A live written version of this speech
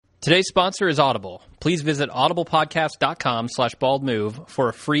Today's sponsor is Audible. Please visit audiblepodcast.com/baldmove for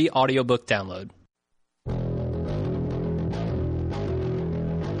a free audiobook download.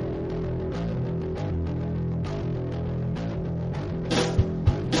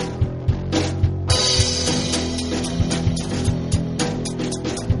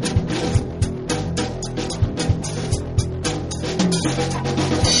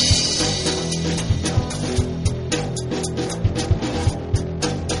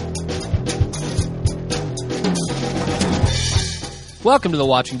 Welcome to The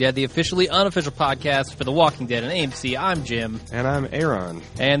Walking Dead, the officially unofficial podcast for The Walking Dead and AMC. I'm Jim. And I'm Aaron.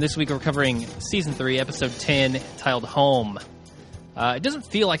 And this week we're covering Season 3, Episode 10, titled Home. It doesn't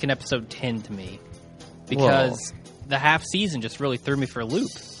feel like an Episode 10 to me, because the half season just really threw me for a loop.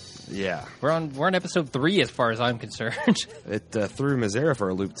 Yeah. We're on Episode 3 as far as I'm concerned. It threw Mazera for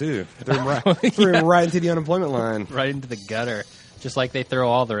a loop, too. Threw him right into the unemployment line. Right into the gutter, just like they throw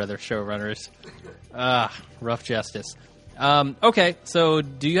all their other showrunners. Rough justice. Okay, so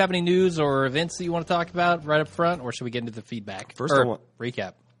do you have any news or events that you want to talk about right up front, or should we get into the feedback? First,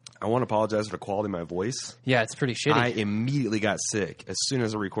 recap. I want to apologize for the quality of my voice. Yeah, it's pretty shitty. I immediately got sick as soon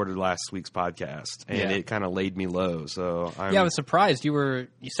as I recorded last week's podcast, and it kind of laid me low. So I was surprised. You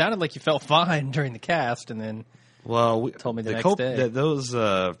sounded like you felt fine during the cast, and then told me the next day that those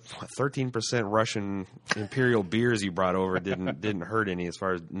 13% Russian Imperial beers you brought over didn't hurt any as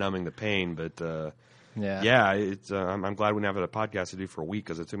far as numbing the pain, but. I'm glad we didn't have a podcast to do for a week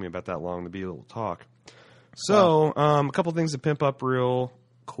because it took me about that long to be able to talk. So, a couple things to pimp up real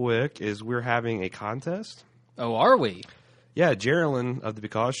quick is we're having a contest. Oh, are we? Yeah, Geraldine of the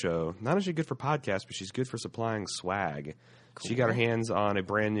Because Show. Not only good for podcasts, but she's good for supplying swag. Cool. She got her hands on a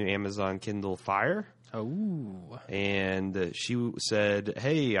brand new Amazon Kindle Fire. Oh. And she said,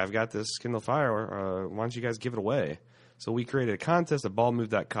 "Hey, I've got this Kindle Fire. Why don't you guys give it away?" So we created a contest at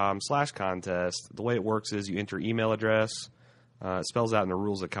baldmove.com/contest. The way it works is you enter email address. It spells out in the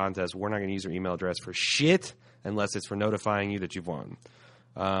rules of the contest. We're not going to use your email address for shit unless it's for notifying you that you've won.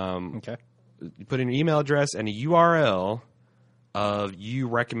 Okay. You put in your email address and a URL of you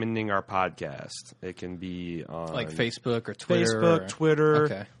recommending our podcast. It can be on like Facebook or Twitter. Twitter.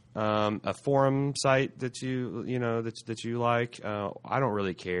 Okay. A forum site that you like. I don't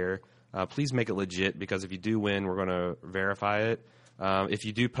really care. Please make it legit, because if you do win, we're going to verify it. If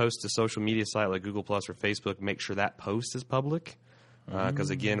you do post to social media site like Google Plus or Facebook, make sure that post is public. Because,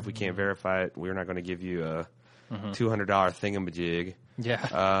 again, if we can't verify it, we're not going to give you a $200 thingamajig.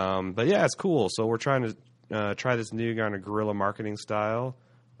 Yeah. But, yeah, it's cool. So we're trying to try this new kind of guerrilla marketing style.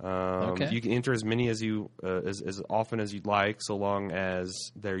 Okay. You can enter as many as as often as you'd like, so long as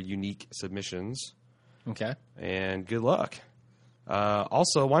they're unique submissions. Okay. And good luck.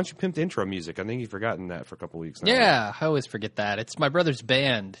 Also, why don't you pimp the intro music? I think you've forgotten that for a couple weeks now. Yeah, I always forget that. It's my brother's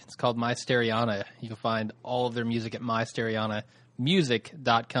band. It's called My Stereana. You can find all of their music at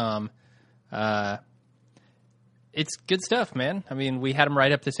mystereanamusic.com. It's good stuff, man. I mean, we had them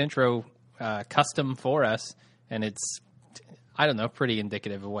write up this intro custom for us, and it's, I don't know, pretty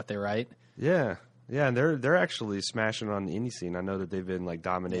indicative of what they write. Yeah. Yeah, and they're actually smashing on the indie scene. I know that they've been like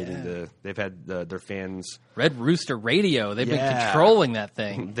dominating they've had their fans. Red Rooster Radio. They've been controlling that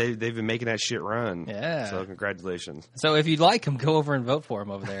thing. They've been making that shit run. Yeah. So congratulations. So if you'd like them, go over and vote for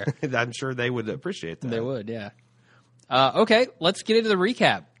them over there. I'm sure they would appreciate that. They would, yeah. Okay, let's get into the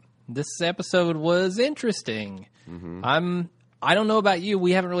recap. This episode was interesting. Mm-hmm. I don't know about you.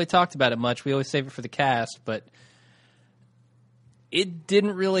 We haven't really talked about it much. We always save it for the cast, but it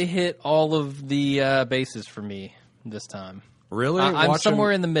didn't really hit all of the bases for me this time. Really? I'm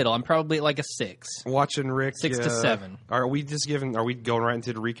somewhere in the middle. I'm probably like a 6. Watching Rick 6 to 7. Are we going right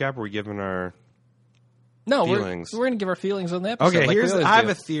into the recap, or are we giving our feelings? We're going to give our feelings on the episode. Okay, like I have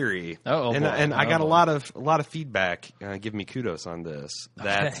a theory. And I got a lot of feedback giving me kudos on this.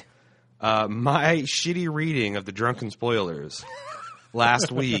 That my shitty reading of the Drunken Spoilers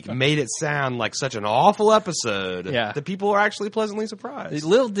last week made it sound like such an awful episode that people are actually pleasantly surprised.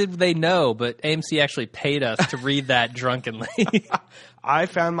 Little did they know, but AMC actually paid us to read that drunkenly. I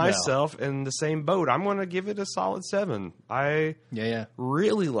found myself in the same boat. I'm going to give it a solid 7. I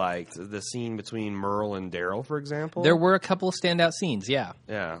really liked the scene between Merle and Daryl, for example. There were a couple of standout scenes, yeah.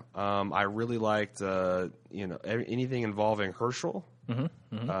 Yeah. I really liked anything involving Herschel.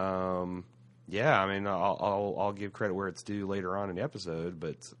 Mm-hmm. Mm-hmm. Yeah, I mean, I'll give credit where it's due later on in the episode,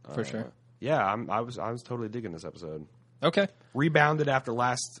 but for sure. Yeah, I was totally digging this episode. Okay. Rebounded after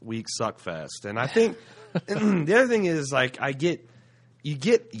last week's Suckfest, and I think the other thing is like you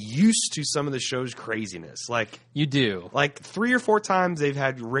get used to some of the show's craziness. Like you do. Like 3 or 4 times they've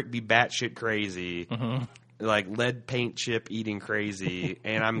had Rick be batshit crazy. Mm-hmm. like lead paint chip eating crazy,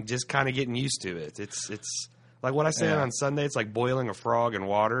 and I'm just kind of getting used to it. It's like what I said on Sunday. It's like boiling a frog in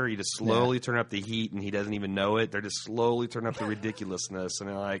water. You just slowly turn up the heat, and he doesn't even know it. They're just slowly turning up the ridiculousness, and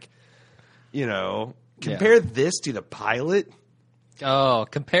they're like, compare this to the pilot. Oh,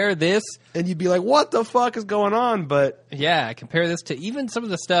 compare this. And you'd be like, what the fuck is going on? But yeah, compare this to even some of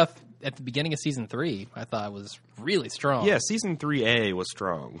the stuff at the beginning of Season 3 I thought was really strong. Yeah, Season 3A was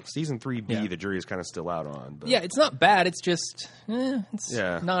strong. Season 3B, the jury's kind of still out on. But. Yeah, it's not bad. It's just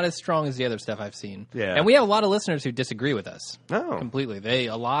not as strong as the other stuff I've seen. Yeah. And we have a lot of listeners who disagree with us. No. Completely.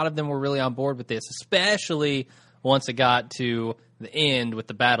 A lot of them were really on board with this, especially once it got to the end with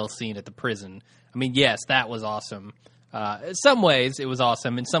the battle scene at the prison. I mean, yes, that was awesome. In some ways, it was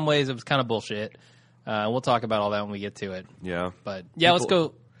awesome. In some ways, it was kind of bullshit. We'll talk about all that when we get to it. Yeah. But, let's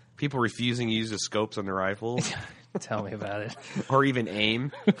go. People refusing to use the scopes on their rifles. Tell me about it. Or even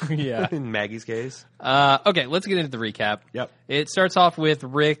aim. Yeah. In Maggie's case. Okay, let's get into the recap. Yep. It starts off with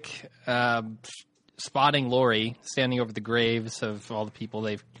Rick spotting Lori standing over the graves of all the people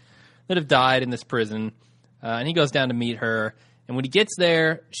that have died in this prison. And he goes down to meet her. And when he gets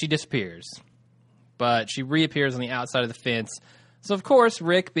there, she disappears. But she reappears on the outside of the fence. So, of course,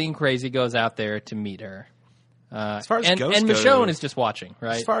 Rick, being crazy, goes out there to meet her. As far as and ghosts Michonne go, is just watching,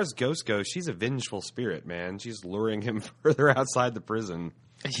 right? As far as ghosts go, she's a vengeful spirit, man. She's luring him further outside the prison.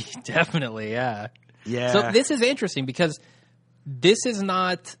 Definitely, yeah. Yeah. So this is interesting because this is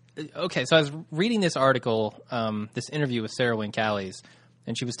not... Okay, so I was reading this article, this interview with Sarah Wynn Callies,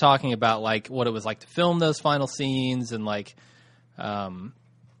 and she was talking about like what it was like to film those final scenes and like...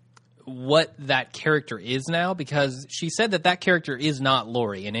 what that character is now, because she said that character is not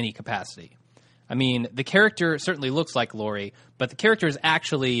Lori in any capacity. I mean, the character certainly looks like Lori, but the character is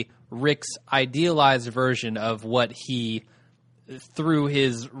actually Rick's idealized version of what he, through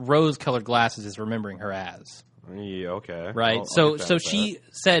his rose-colored glasses, is remembering her as. Yeah, okay. Right? So she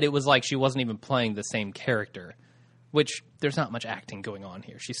said it was like she wasn't even playing the same character, which there's not much acting going on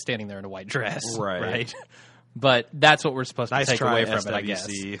here. She's standing there in a white dress. Right? But that's what we're supposed to take away from it, I guess.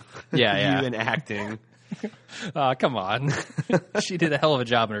 Yeah. You in acting. Come on. She did a hell of a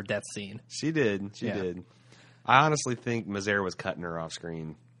job in her death scene. She did. She did. I honestly think Mazera was cutting her off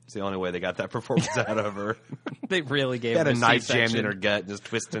screen. It's the only way they got that performance out of her. They really gave her a knife C-section. jammed in her gut, just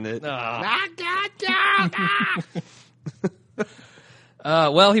twisting it.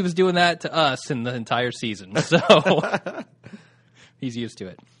 Well, he was doing that to us in the entire season, so he's used to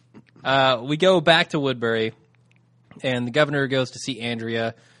it. We go back to Woodbury, and the governor goes to see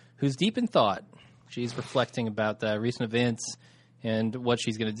Andrea, who's deep in thought. She's reflecting about recent events and what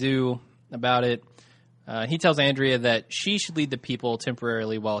she's going to do about it. He tells Andrea that she should lead the people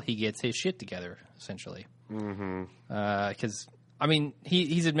temporarily while he gets his shit together, essentially. Because, I mean,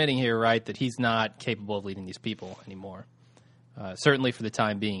 he's admitting here, right, that he's not capable of leading these people anymore. Certainly for the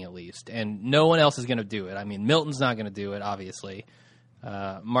time being, at least. And no one else is going to do it. I mean, Milton's not going to do it, obviously.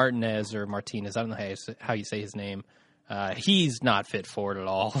 Martinez or Martinez, I don't know how you say his name. He's not fit for it at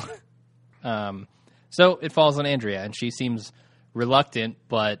all. So it falls on Andrea, and she seems reluctant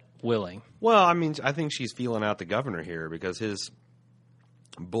but willing. Well, I mean, I think she's feeling out the governor here because his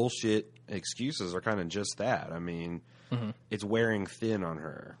bullshit excuses are kind of just that. I mean, it's wearing thin on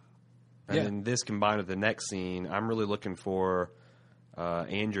her. And then this combined with the next scene, I'm really looking for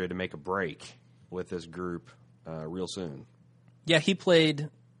Andrea to make a break with this group real soon. Yeah, he played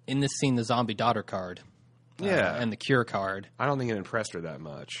in this scene the zombie daughter card. And the cure card. I don't think it impressed her that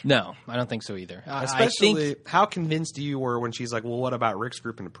much. No, I don't think so either. Especially, how convinced you were when she's like, well, what about Rick's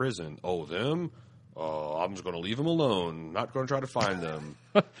group in the prison? Oh, them? I'm just going to leave them alone. Not going to try to find them.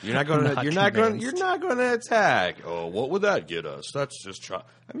 You're not going to. You're not going to attack. Oh, what would that get us? That's just try.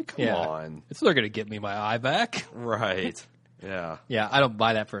 I mean, come on. It's not going to get me my eye back. Right. Yeah. Yeah, I don't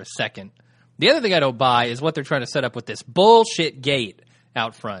buy that for a second. The other thing I don't buy is what they're trying to set up with this bullshit gate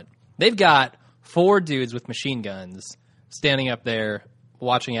out front. They've got 4 dudes with machine guns standing up there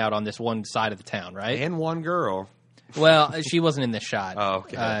watching out on this one side of the town, right? And 1 girl. Well, she wasn't in this shot. Oh,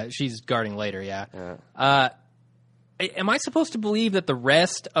 okay. She's guarding later, yeah. Am I supposed to believe that the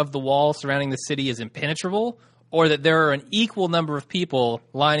rest of the wall surrounding the city is impenetrable, or that there are an equal number of people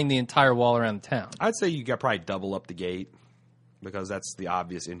lining the entire wall around the town? I'd say you got probably double up the gate because that's the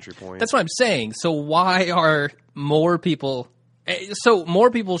obvious entry point. That's what I'm saying. So why are more people... So more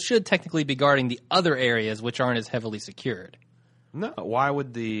people should technically be guarding the other areas which aren't as heavily secured. No, why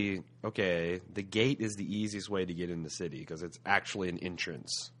would the gate is the easiest way to get in the city because it's actually an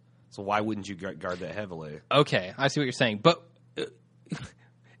entrance. So why wouldn't you guard that heavily? Okay, I see what you're saying. But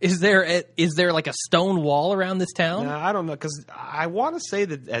Is there like a stone wall around this town? No, I don't know, because I want to say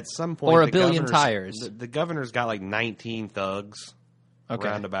that at some point, Or a the billion governor's- tires. The governor's got like 19 thugs Okay.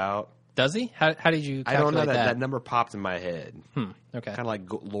 roundabout. Does he? How did you I don't know, calculate that number popped in my head. Okay. Kind of like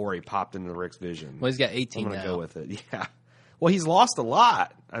Lori popped into Rick's vision. Well, he's got 18 I'm going to now. go with it. Yeah. Well, he's lost a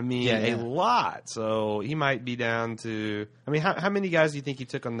lot. I mean, Yeah, a yeah. lot. So he might be down to. I mean, how many guys do you think he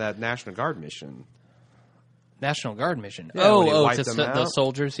took on that National Guard mission? National Guard mission. Yeah, when he to wiped them those out.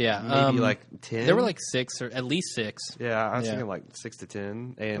 soldiers. Yeah, Maybe like 10. There were like 6 or at least 6. Yeah, I was Yeah. thinking like 6 to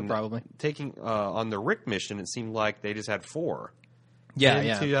 10. And Probably. taking on the Rick mission, it seemed like they just had 4. Yeah, Him,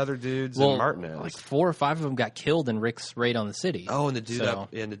 yeah. 2 other dudes, Well, and Martinez. like 4 or 5 of them got killed in Rick's raid on the city. Oh, and the dude So-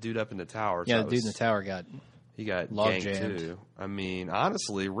 up in the tower. Yeah, So the dude in the tower got. he got log ganked jammed. too. I mean,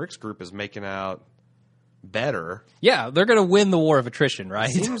 honestly, Rick's group is making out better. Yeah, they're going to win the war of attrition, right?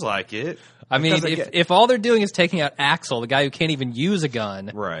 Seems like it. I mean, Because if all they're doing is taking out Axel, the guy who can't even use a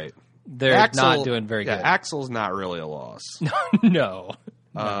gun, right, they're not doing very good. Axel's not really a loss. No.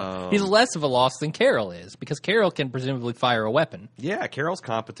 He's less of a loss than Carol is, because Carol can presumably fire a weapon. Yeah, Carol's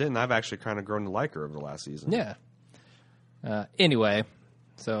competent, and I've actually kind of grown to like her over the last season. Yeah. Anyway,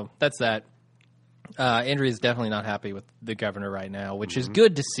 so that's that. Andrea's definitely not happy with the governor right now, which is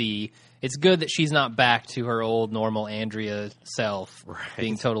good to see. It's good that she's not back to her old normal Andrea self, Right.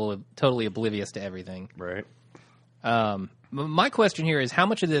 being totally oblivious to everything. Right. My question here is, how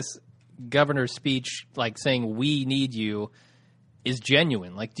much of this governor's speech, like saying "we need you," is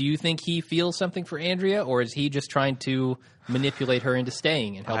genuine? Like, do you think he feels something for Andrea, or is he just trying to manipulate her into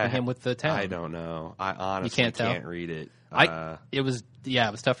staying and helping him with the town? I don't know. I honestly can't tell? read it. It was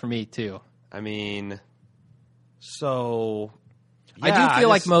tough for me too. I mean, so I do feel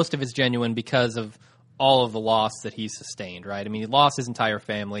like most of it's genuine because of all of the loss that he's sustained, right? I mean, he lost his entire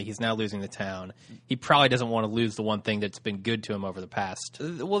family. He's now losing the town. He probably doesn't want to lose the one thing that's been good to him over the past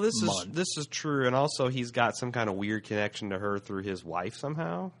month. This is true, and also he's got some kind of weird connection to her through his wife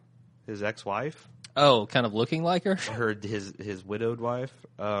somehow, his ex-wife, Oh, kind of looking like her? his widowed wife.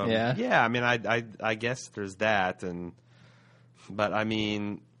 Yeah. yeah. I mean, I guess there's that, but I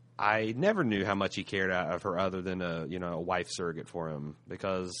mean, I never knew how much he cared of her other than a wife surrogate for him,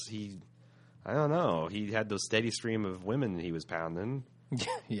 because I don't know, he had those steady stream of women he was pounding.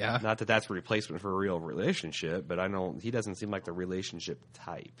 Yeah. Not that that's a replacement for a real relationship, but he doesn't seem like the relationship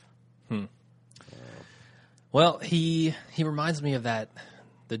type. Well, he reminds me of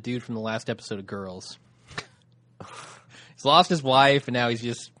the dude from the last episode of Girls. He's lost his wife, and now he's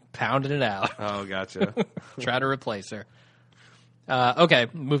just pounding it out. Oh, gotcha. Try to replace her. Okay,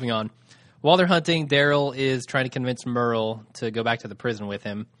 moving on. While they're hunting, Daryl is trying to convince Merle to go back to the prison with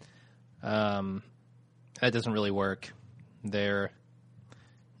him. That doesn't really work.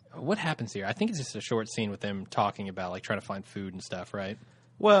 What happens here? I think it's just a short scene with them talking about, like, trying to find food and stuff, right?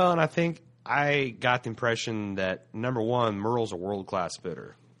 Well, and I think I got the impression that, number one, Merle's a world-class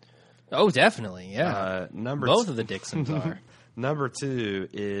spitter. Oh, definitely, yeah. Both of the Dixons are. Number two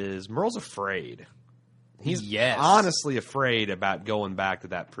is Merle's afraid. He's Yes. honestly afraid about going back to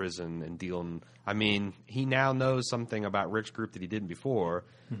that prison and dealing. I mean, he now knows something about Rick's group that he didn't before.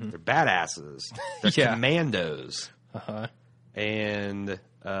 They're badasses. They're Yeah. commandos. Uh-huh. And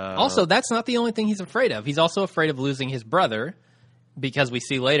Also, that's not the only thing he's afraid of. He's also afraid of losing his brother, because we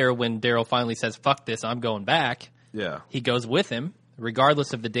see later when Daryl finally says, "Fuck this, I'm going back," yeah. he goes with him,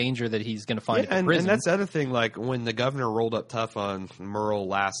 regardless of the danger that he's going to find at the and prison. that's the other thing. Like when the governor rolled up tough on Merle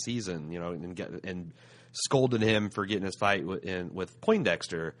last season, and scolded him for getting his fight with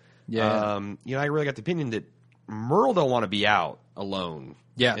Poindexter. Yeah. I really got the opinion that Merle don't want to be out alone.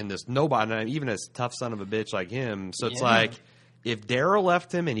 Yeah. In this, nobody, even a tough son of a bitch like him. So it's Yeah. like, if Daryl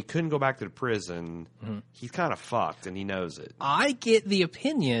left him and he couldn't go back to the prison, Mm-hmm. he's kind of fucked, and he knows it. I get the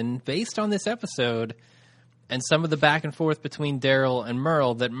opinion, based on this episode and some of the back and forth between Daryl and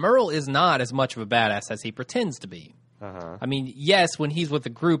Merle, that Merle is not as much of a badass as he pretends to be. Uh-huh. I mean, yes, when he's with a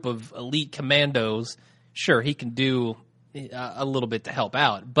group of elite commandos, sure, he can do a little bit to help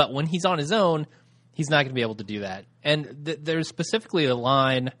out. But when he's on his own, he's not going to be able to do that. And there's specifically a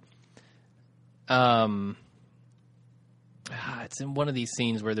line, it's in one of these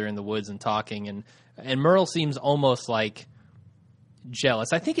scenes where they're in the woods and talking, and Merle seems almost like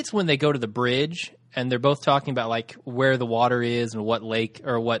jealous. I think it's when they go to the bridge and they're both talking about like where the water is and what lake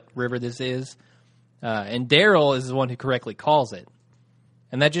or what river this is. And Daryl is the one who correctly calls it.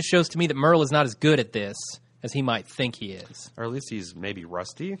 And that just shows to me that Merle is not as good at this as he might think he is. Or at least he's maybe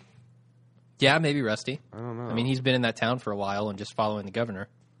rusty. Yeah, maybe rusty. I don't know. I mean, he's been in that town for a while and just following the governor.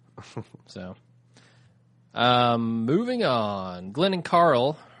 So, moving on. Glenn and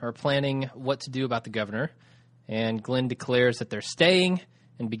Carl are planning what to do about the governor. And Glenn declares that they're staying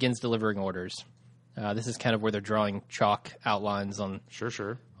and begins delivering orders. This is kind of where they're drawing chalk outlines on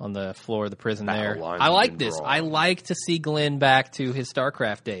Sure. on the floor of the prison Battle there. lines I have like been this. drawn. I like to see Glenn back to his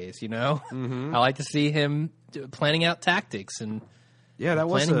StarCraft days, you know? I like to see him planning out tactics and Yeah, that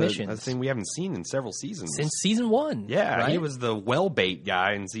was planning a missions. thing we haven't seen in several seasons. since season 1. Yeah, right? he was the well bait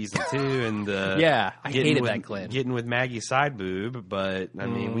guy in season 2, and Yeah, I getting hated with, that Glenn. Getting with Maggie's side boob, but I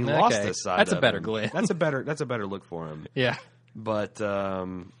mean, we okay. lost this side. That's a of better him. Glenn. That's a better look for him. Yeah. But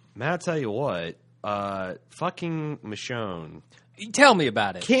man, I tell you what, fucking Michonne, Tell me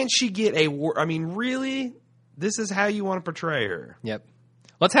about it. can't she get a? I mean, really, this is how you want to portray her, Yep.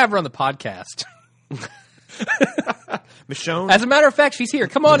 Let's have her on the podcast. Michonne. As a matter of fact, she's here.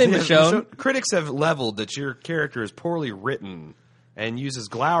 Come on in, Yeah, Michonne. Critics have leveled that your character is poorly written and uses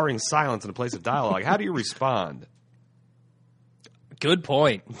glowering silence in place of dialogue. How do you respond? Good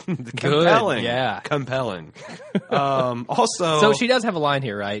point. Compelling. yeah. Compelling. Also, So she does have a line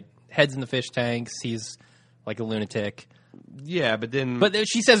here, right? Heads in the fish tanks. He's like a lunatic. yeah, but then But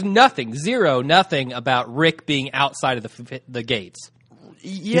she says nothing, nothing about Rick being outside of the gates.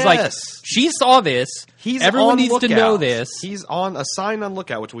 yes, He's like, she saw this. Everyone on needs to lookout. know this. He's on a sign on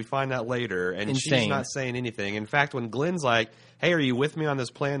lookout, which we find out later, and she's Insane. not saying anything. In fact, when Glenn's like, "Hey, are you with me on this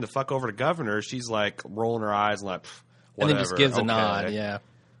plan to fuck over the governor?" She's like rolling her eyes and like, And whatever. then just gives a okay. nod, yeah.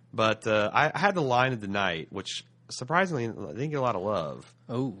 But I had the line of the night, which surprisingly didn't get a lot of love.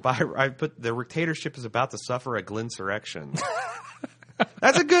 Oh. But I put the dictatorship is about to suffer a Glensurrection.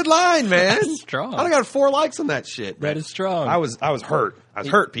 That's a good line, man. That's strong. I got 4 likes on that shit. That is strong. I was hurt. I was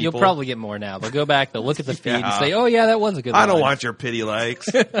hurt, people. You'll probably get more now. They'll go back, they'll look at the feed and Yeah. say, oh, yeah, that was a good I don't line. want your pity likes.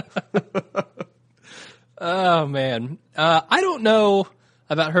 Oh, man. I don't know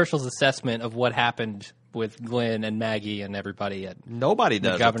about Herschel's assessment of what happened with Glenn and Maggie and everybody at Nobody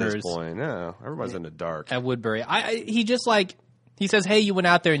does at this governors- point. No, everybody's in the dark. at Woodbury. He just he says, hey, you went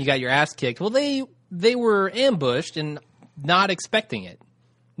out there and you got your ass kicked. Well, they were ambushed and not expecting it.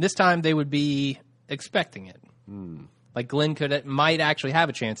 This time they would be expecting it. Like Glenn might actually have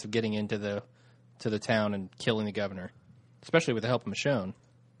a chance of getting into the town and killing the governor, especially with the help of Michonne.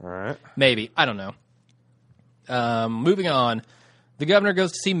 All right. Maybe. I don't know. Moving on, the governor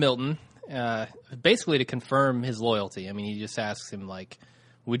goes to see Milton, basically to confirm his loyalty. I mean, he just asks him, like,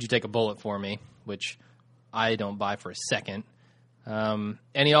 would you take a bullet for me? Which I don't buy for a second. And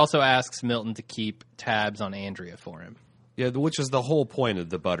he also asks Milton to keep tabs on Andrea for him. Yeah, which is the whole point of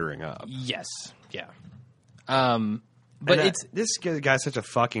the buttering up. Yes. Yeah. But And it's this guy's such a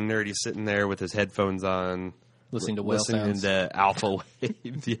fucking nerd. He's sitting there with his headphones on, listening to whale listening sounds. to alpha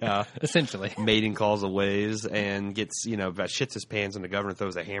waves. Yeah. Essentially. Mating calls of waves, and gets, shits his pants, and the governor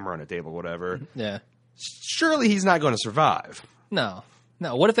throws a hammer on a table, whatever. Yeah. Surely he's not going to survive. No.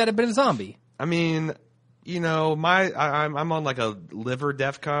 What if that had been a zombie? I mean, I'm on like a liver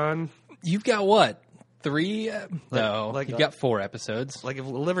DEFCON. You've got what? 3? No. like You've got 4 episodes. Like if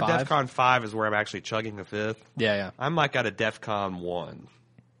liver 5? DEFCON 5 is where I'm actually chugging a 5th. Yeah. I'm like at a DEFCON 1.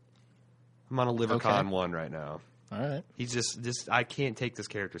 I'm on a LiverCon 1 right now. All right. He's just I can't take this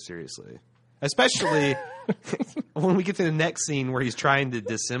character seriously. Especially when we get to the next scene where he's trying to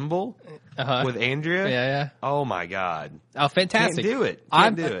dissemble with Andrea. Yeah. Oh my god. Oh, fantastic. Can't do it.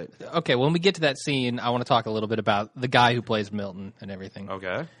 Can't do it. Okay, when we get to that scene, I want to talk a little bit about the guy who plays Milton and everything.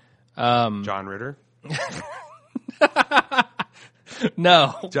 Okay. John Ritter.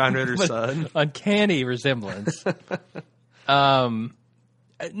 No. John Ritter's But son. Uncanny resemblance.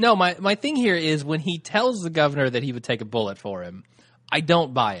 No, my thing here is when he tells the governor that he would take a bullet for him, I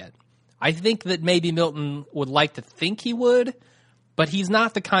don't buy it. I think that maybe Milton would like to think he would, but he's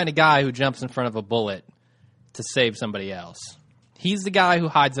not the kind of guy who jumps in front of a bullet to save somebody else. He's the guy who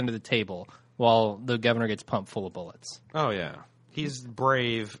hides under the table while the governor gets pumped full of bullets. Oh yeah. He's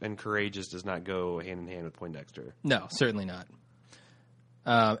brave and courageous, does not go hand in hand with Poindexter. No, certainly not.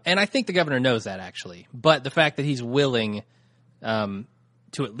 And I think the governor knows that, actually. But the fact that he's willing to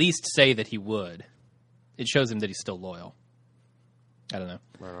at least say that he would, it shows him that he's still loyal. I don't know.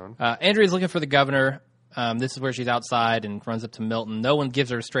 Right on. Andrea's looking for the governor. This is where she's outside and runs up to Milton. No one gives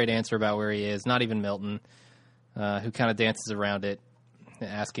her a straight answer about where he is, not even Milton, who kind of dances around it,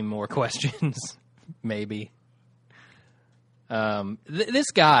 asking more questions, maybe.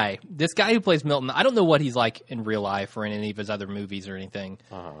 This guy who plays Milton, I don't know what he's like in real life or in any of his other movies or anything.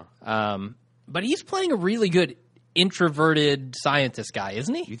 But he's playing a really good introverted scientist guy,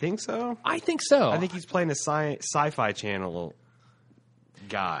 isn't he? You think so? I think so. I think he's playing a sci-fi channel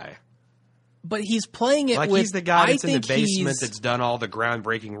guy. But he's playing it Like with... he's the guy that's I in the think basement he's- that's done all the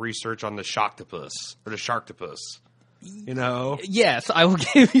groundbreaking research on the Shocktopus or the Sharktopus. You know? Yes, I will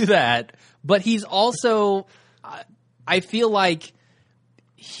give you that. But he's also... I feel like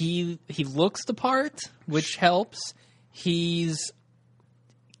he looks the part, which helps. He's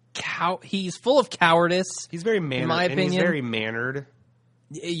full of cowardice. He's very mannered. In my opinion. He's very mannered.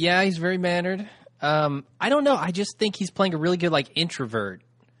 Yeah, he's very mannered. I don't know. I just think he's playing a really good introvert,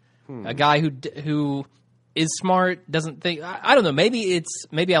 a guy who is smart, doesn't think. I don't know. Maybe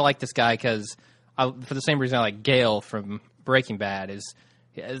I like this guy because for the same reason I like Gale from Breaking Bad is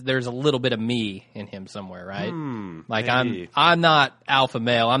there's a little bit of me in him somewhere, right? Maybe. I'm not alpha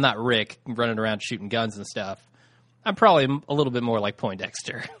male. I'm not Rick running around shooting guns and stuff. I'm probably a little bit more like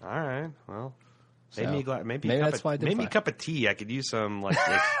Poindexter. All right. Well, So, maybe that's why I did maybe a fine. cup of tea. I could use some like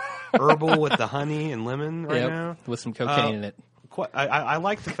herbal with the honey and lemon right now. With some cocaine in it. I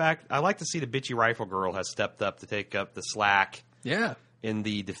like the fact. I like to see the bitchy rifle girl has stepped up to take up the slack Yeah, in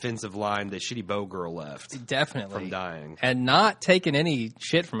the defensive line that shitty bow girl left definitely. from dying. And not taking any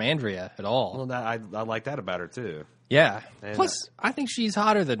shit from Andrea at all. Well, I like that about her too. Yeah. And, Plus, I think she's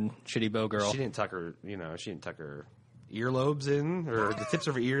hotter than Shitty Bow Girl. She didn't tuck her earlobes in or the tips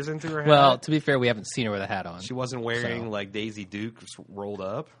of her ears into her hat. Well, to be fair, we haven't seen her with a hat on. She wasn't wearing like Daisy Duke rolled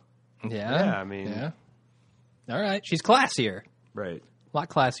up. Yeah. Yeah, I mean, Yeah. All right. She's classier. right. A lot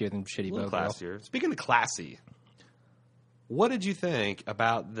classier than Shitty A Bow little Girl. classier. Speaking of classy, what did you think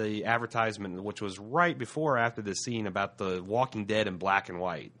about the advertisement, which was right before or after the scene about the Walking Dead in black and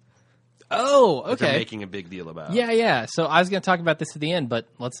white? Oh, That they're okay. making a big deal about. Yeah. So I was going to talk about this at the end, but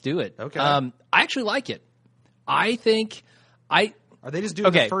let's do it. Okay. I actually like it. I think Are they just doing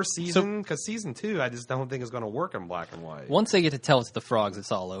Okay, the first season? Because season 2, I just don't think is going to work in black and white. once they get to tell us the frogs,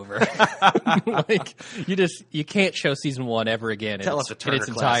 it's all over. You can't show season 1 ever again. Tell us the in Turner its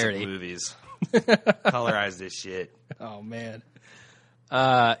Classic entirety. Movies. Colorize this shit. Oh man.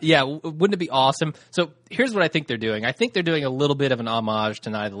 Wouldn't it be awesome? So here's what I think they're doing. I think they're doing a little bit of an homage to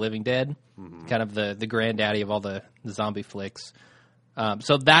Night of the Living Dead, kind of the granddaddy of all the zombie flicks.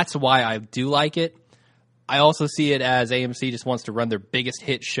 So that's why I do like it. I also see it as AMC just wants to run their biggest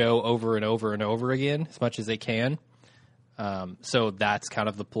hit show over and over and over again as much as they can. So that's kind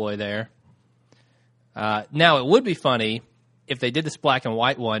of the ploy there. Now, it would be funny if they did this black and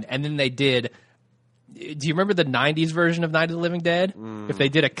white one and then they did... Do you remember the 90s version of Night of the Living Dead? If they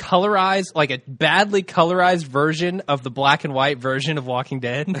did a colorized, like a badly colorized version of the black and white version of Walking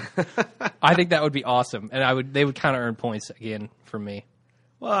Dead, I think that would be awesome. And they would kind of earn points again from me.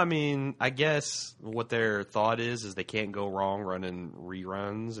 Well, I mean, I guess what their thought is they can't go wrong running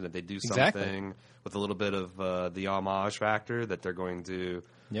reruns, and if they do something Exactly. with a little bit of the homage factor, that they're going to,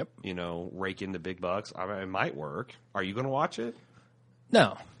 Yep. rake in the big bucks. I mean, it might work. Are you going to watch it?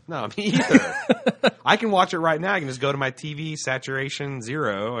 No. No, me either. I can watch it right now. I can just go to my TV saturation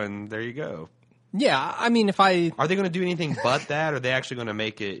 0, and there you go. Yeah, I mean, if I... Are they going to do anything but that? Or are they actually going to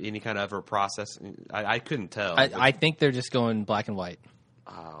make it any kind of a process? I couldn't tell. I think they're just going black and white.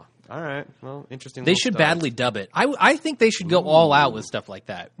 Oh, all right. Well, interesting. They little should stuff. badly dub it. I think they should go all out with stuff like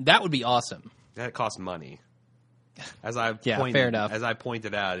that. That would be awesome. That costs money. As I Yeah, fair enough. As I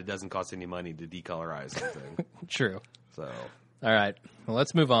pointed out, it doesn't cost any money to decolorize something. True. So All right. Well,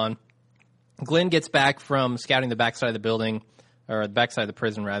 let's move on. Glenn gets back from scouting the backside of the building, or the backside of the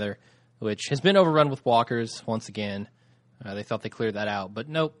prison, rather, which has been overrun with walkers once again. They thought they cleared that out, but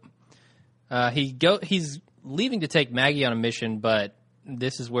nope. He's leaving to take Maggie on a mission, but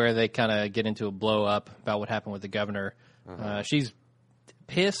this is where they kind of get into a blow up about what happened with the governor. She's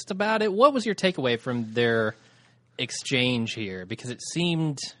pissed about it. What was your takeaway from their exchange here? Because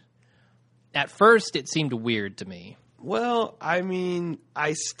at first it seemed weird to me. well, I mean,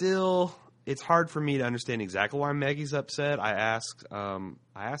 it's hard for me to understand exactly why Maggie's upset. I asked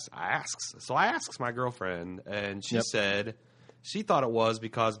my girlfriend, and she Yep. said she thought it was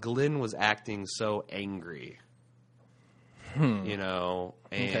because Glenn was acting so angry.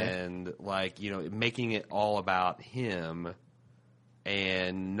 And making it all about him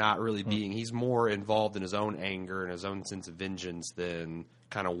and not really being, he's more involved in his own anger and his own sense of vengeance than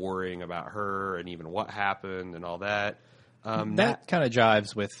kind of worrying about her and even what happened and all that. That kind of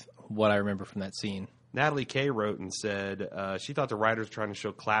jives with what I remember from that scene. Natalie Kay wrote and said she thought the writers were trying to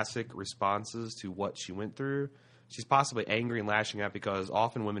show classic responses to what she went through. She's possibly angry and lashing out because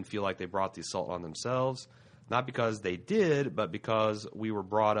often women feel like they brought the assault on themselves, not because they did, but because we were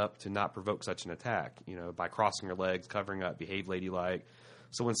brought up to not provoke such an attack, by crossing your legs, covering up, behave ladylike.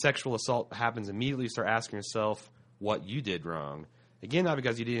 So when sexual assault happens, immediately you start asking yourself what you did wrong. Again, not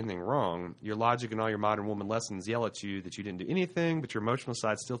because you did anything wrong. Your logic and all your modern woman lessons yell at you that you didn't do anything, but your emotional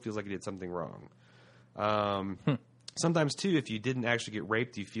side still feels like you did something wrong. Sometimes, too, if you didn't actually get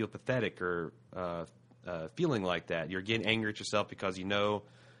raped, you feel pathetic or feeling like that. You're again angry at yourself because you know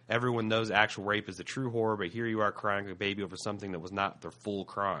everyone knows actual rape is the true horror, but here you are crying like a baby over something that was not their full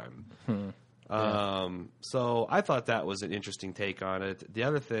crime. So I thought that was an interesting take on it. The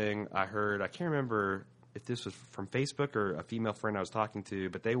other thing I heard, I can't remember if this was from Facebook or a female friend I was talking to,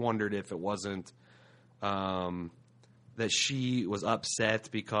 but they wondered if it wasn't that she was upset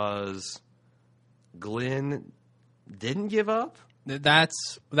because Glenn didn't give up. That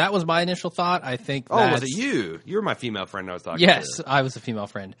was my initial thought. I think. Was it you? You were my female friend I was talking to. Yes, I was a female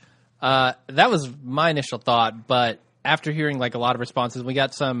friend. That was my initial thought, but after hearing like a lot of responses, we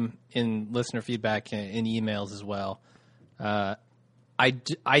got some in listener feedback in emails as well. I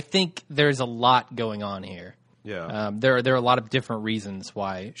think there's a lot going on here. Yeah. There are a lot of different reasons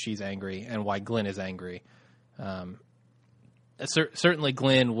why she's angry and why Glenn is angry. Certainly,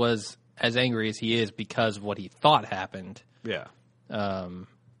 Glenn was as angry as he is because of what he thought happened. Yeah.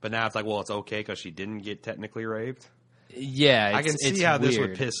 But now it's like, well, it's okay because she didn't get technically raped. Yeah, I can see how weird. this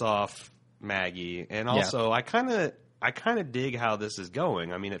would piss off Maggie, and also I kind of dig how this is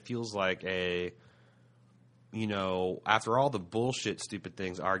going. I mean, it feels like after all the bullshit, stupid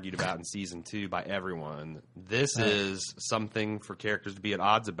things argued about in season 2 by everyone, this is something for characters to be at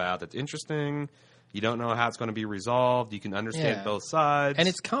odds about. That's interesting. You don't know how it's going to be resolved. You can understand both sides, and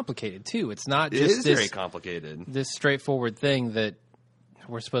it's complicated too. It's not it just is this, very complicated. This straightforward thing that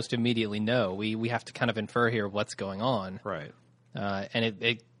we're supposed to immediately know. We have to kind of infer here what's going on, right? And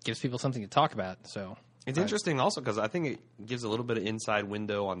it gives people something to talk about. So it's interesting also because I think it gives a little bit of inside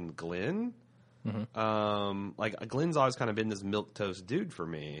window on Glenn. Like Glenn's always kind of been this milquetoast dude for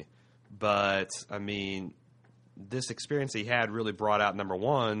me, but I mean, this experience he had really brought out, number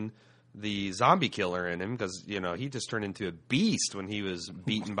one, the zombie killer in him, because he just turned into a beast when he was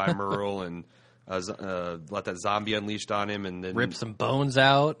beaten by Merle and let that zombie unleashed on him, and then rip some bones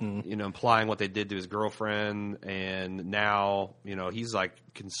out, and implying what they did to his girlfriend, and now he's like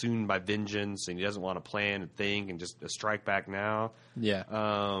consumed by vengeance, and he doesn't want to plan and think and just strike back now. Yeah.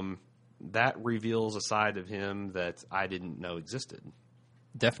 That reveals a side of him that I didn't know existed.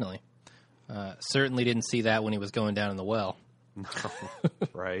 Definitely. Certainly didn't see that when he was going down in the well. No.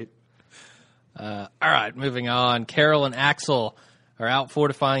 Right. All right, moving on. Carol and Axel are out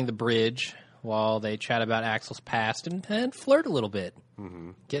fortifying the bridge while they chat about Axel's past and flirt a little bit.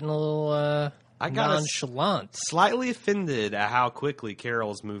 Mm-hmm. Getting a little nonchalant. Slightly offended at how quickly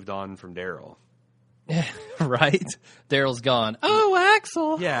Carol's moved on from Daryl. Right? Daryl's gone. Oh,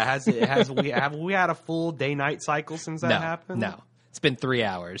 Axel. Yeah, have we had a full day-night cycle since that happened? No. It's been 3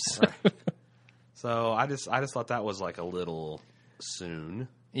 hours. Right. So I just thought that was like a little soon.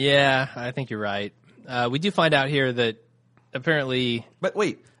 Yeah, I think you're right. We do find out here that apparently... But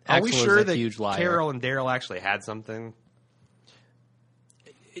wait, are we sure that Carol and Daryl actually had something?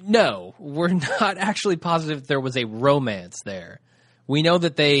 No, we're not actually positive there was a romance there. We know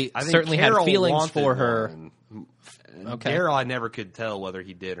that they certainly had feelings for her. Okay. Daryl, I never could tell whether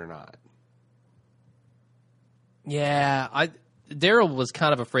he did or not. Yeah, Daryl was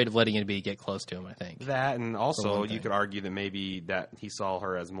kind of afraid of letting anybody get close to him, I think. That, and also you could argue that maybe that he saw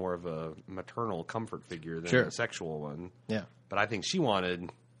her as more of a maternal comfort figure than a sexual one. Yeah. But I think she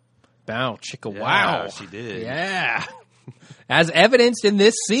wanted... Bow, chicka, yeah, wow. She did. Yeah. As evidenced in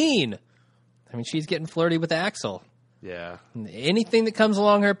this scene. I mean, she's getting flirty with Axel. Yeah. Anything that comes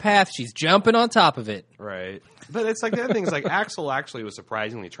along her path, she's jumping on top of it. Right. But it's like the other thing is like Axel actually was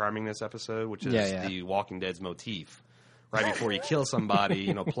surprisingly charming this episode, which is the Walking Dead's motif. Right before you kill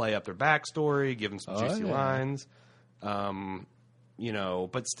somebody, play up their backstory, give them some juicy lines.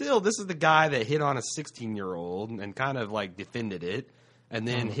 But still, this is the guy that hit on a 16-year-old and kind of like defended it, and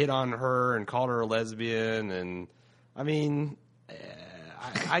then hit on her and called her a lesbian. And I mean,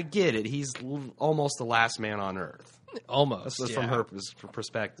 I get it. He's almost the last man on earth. Almost. That's from her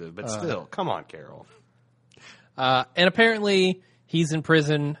perspective. But still, come on, Carol. And apparently, he's in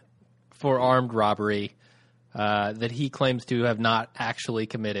prison for armed robbery. That he claims to have not actually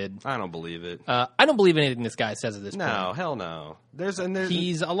committed. I don't believe it. I don't believe anything this guy says at this point. No, hell no.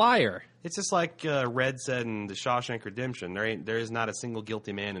 He's a liar. It's just like Red said in The Shawshank Redemption. There is not a single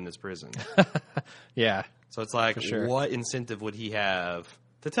guilty man in this prison. Yeah. So it's like, what incentive would he have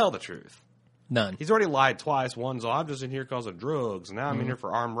to tell the truth? None. He's already lied twice. One's, I'm just in here because of drugs, and now I'm in here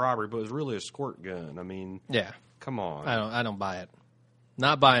for armed robbery, but it was really a squirt gun. I mean, come on. I don't buy it.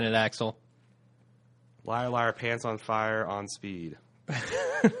 Not buying it, Axel. Liar, liar, pants on fire, on speed.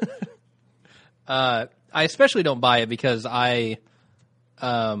 I especially don't buy it because I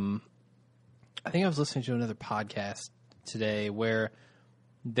think I was listening to another podcast today where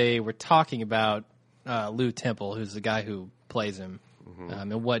they were talking about Lou Temple, who's the guy who plays him,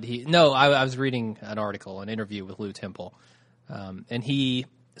 and what he. No, I was reading an interview with Lou Temple, and he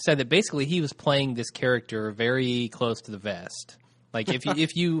said that basically he was playing this character very close to the vest. Like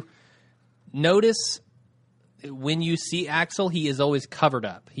if you notice when you see Axel, he is always covered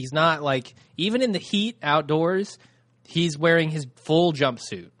up. He's not like, even in the heat outdoors, he's wearing his full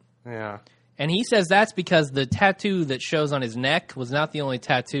jumpsuit. Yeah. And he says that's because the tattoo that shows on his neck was not the only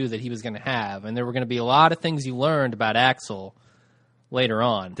tattoo that he was going to have. And there were going to be a lot of things you learned about Axel later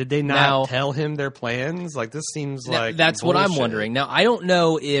on. Did they not tell him their plans? Like, this seems like that's bullshit. what I'm wondering. Now, I don't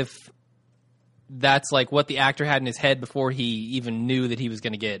know if that's like what the actor had in his head before he even knew that he was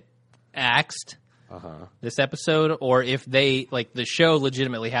going to get axed this episode, or if they, like, the show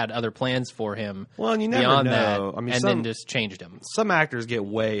legitimately had other plans for him. Well, and you never beyond know. That, I mean, then just changed him. Some actors get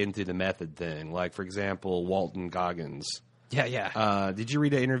way into the method thing. Like, for example, Walton Goggins. Yeah. Did you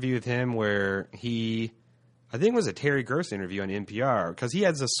read an interview with him where I think it was a Terry Gross interview on NPR, because he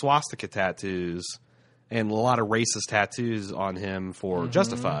has the swastika tattoos and a lot of racist tattoos on him for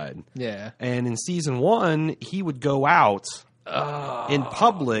Justified. Yeah. And in season 1, he would go out in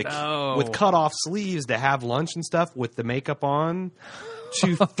public with cut off sleeves to have lunch and stuff with the makeup on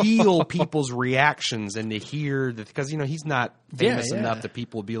to feel people's reactions and to hear that, because, he's not famous enough that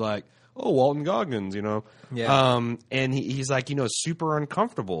people would be like, oh, Walton Goggins, Yeah. And he's like, super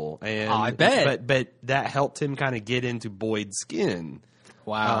uncomfortable. And I bet. But that helped him kind of get into Boyd's skin.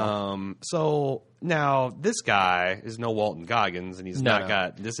 Wow. So now this guy is no Walton Goggins, and he's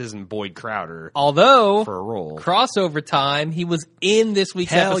this isn't Boyd Crowder. Although, for a role. Crossover time, he was in this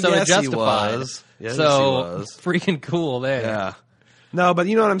week's episode of Justified. He was. Yes, so, he was. freaking cool there. Yeah. No, but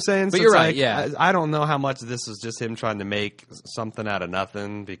you know what I'm saying? But so you're it's right, like, yeah. I don't know how much of this is just him trying to make something out of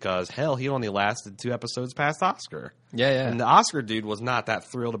nothing, because, hell, he only lasted 2 episodes past Oscar. Yeah. And the Oscar dude was not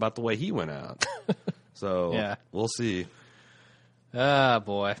that thrilled about the way he went out. So, we'll see. Ah,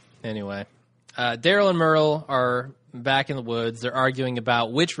 boy. Anyway. Daryl and Merle are back in the woods. They're arguing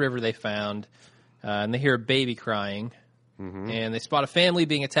about which river they found, and they hear a baby crying. Mm-hmm. And they spot a family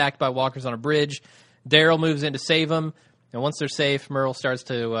being attacked by walkers on a bridge. Daryl moves in to save them. And once they're safe, Merle starts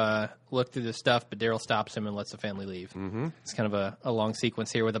to look through the stuff, but Daryl stops him and lets the family leave. Mm-hmm. It's kind of a long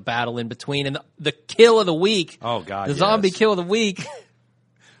sequence here with a battle in between. And the kill of the week. Oh, God, the zombie kill of the week.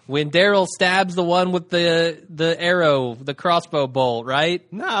 When Daryl stabs the one with the arrow, the crossbow bolt, right?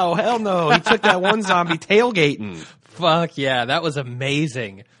 No, hell no. He took that one zombie tailgating. Fuck yeah, that was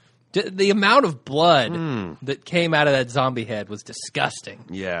amazing. The amount of blood that came out of that zombie head was disgusting.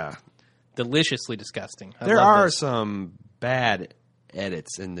 Yeah. Deliciously disgusting. There are some bad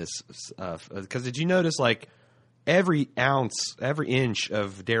edits in this, because did you notice, like, every inch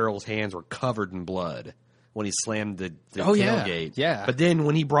of Daryl's hands were covered in blood when he slammed the tailgate. Yeah. But then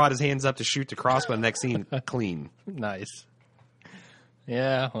when he brought his hands up to shoot the crossbow, the next scene, clean. Nice.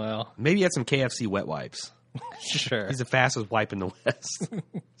 Yeah, well. Maybe he had some KFC wet wipes. Sure. He's the fastest wipe in the West.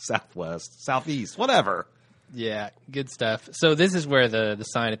 Southwest. Southeast. Whatever. Yeah, good stuff. So this is where the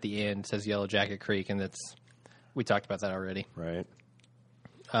sign at the end says Yellow Jacket Creek, and we talked about that already. Right.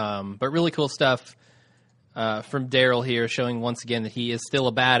 But really cool stuff from Daryl here, showing once again that he is still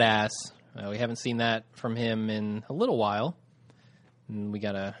a badass. We haven't seen that from him in a little while. And we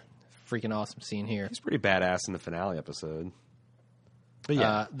got a freaking awesome scene here. He's pretty badass in the finale episode. But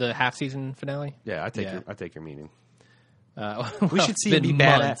yeah. The half-season finale? Yeah, I take your meaning. Well, we should see him be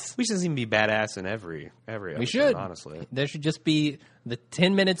badass. We should see him be badass in every episode, we should. Honestly. There should just be the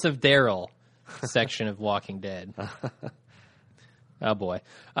 10 minutes of Daryl section of Walking Dead. Oh, boy.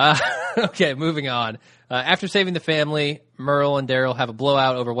 Okay, moving on. After saving the family, Merle and Daryl have a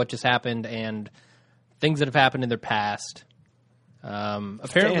blowout over what just happened and things that have happened in their past.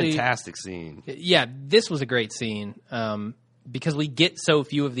 Apparently, fantastic scene. Yeah, this was a great scene because we get so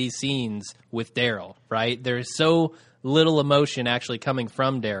few of these scenes with Daryl, right? There is so little emotion actually coming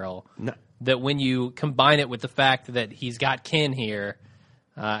from Daryl that when you combine it with the fact that he's got Ken here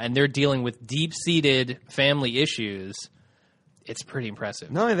and they're dealing with deep-seated family issues, it's pretty impressive.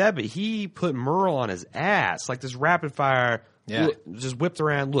 Not only that, but he put Merle on his ass. Like this rapid fire, just whipped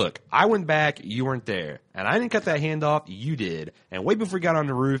around. Look, I went back, you weren't there. And I didn't cut that hand off, you did. And way before we got on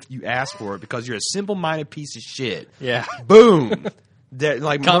the roof, you asked for it because you're a simple-minded piece of shit. Yeah. Boom.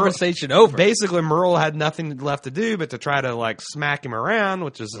 Conversation over. Basically, Merle had nothing left to do but to try to like smack him around,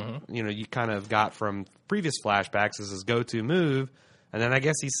 which is, you kind of got from previous flashbacks as his go-to move. And then I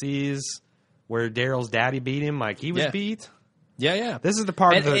guess he sees where Daryl's daddy beat him, like he was beat. Yeah. This is the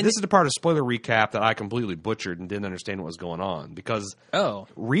part this is the part of spoiler recap that I completely butchered and didn't understand what was going on because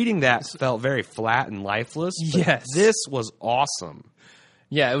reading that felt very flat and lifeless. Yes. This was awesome.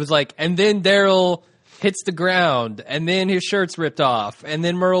 Yeah, it was like, and then Daryl hits the ground, and then his shirt's ripped off, and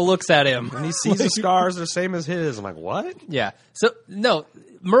then Merle looks at him. And he sees the scars are the same as his. I'm like, what? Yeah. So, no,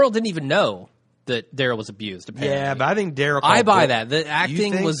 Merle didn't even know that Daryl was abused, apparently. Yeah, but I think Daryl... I buy that. The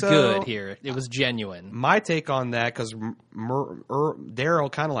acting was so? good here. It was genuine. My take on that, because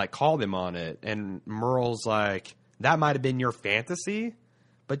Daryl kind of like called him on it, and Merle's like, that might have been your fantasy,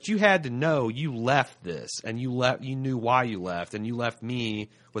 but you had to know you left this, and you knew why you left, and you left me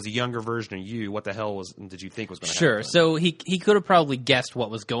was a younger version of you. What the hell did you think was going to happen? Sure. So he could have probably guessed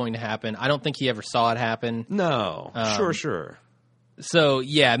what was going to happen. I don't think he ever saw it happen. No. Sure. So,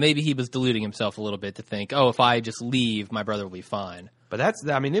 yeah, maybe he was deluding himself a little bit to think, if I just leave, my brother will be fine. But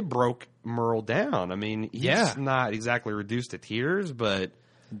it broke Merle down. I mean, he's not exactly reduced to tears, but...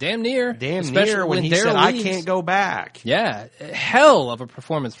 Damn near. Especially when he said, I can't go back. Yeah. Hell of a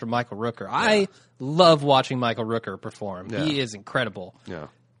performance from Michael Rooker. Yeah. I love watching Michael Rooker perform. Yeah. He is incredible. Yeah.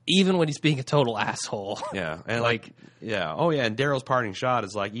 Even when he's being a total asshole. Yeah. And yeah. Oh, yeah. And Daryl's parting shot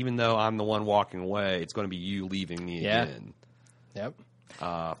is like, even though I'm the one walking away, it's going to be you leaving me again. Yep.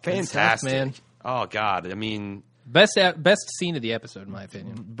 Fantastic, stuff, man. Oh, God. I mean... Best scene of the episode, in my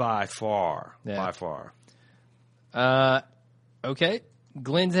opinion. By far. Yeah. By far. Okay.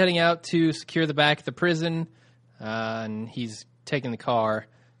 Glenn's heading out to secure the back of the prison, and he's taking the car.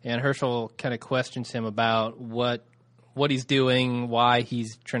 And Herschel kind of questions him about what he's doing, why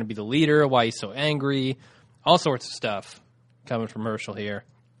he's trying to be the leader, why he's so angry, all sorts of stuff coming from Herschel here.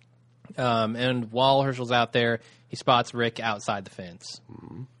 And while Herschel's out there, he spots Rick outside the fence.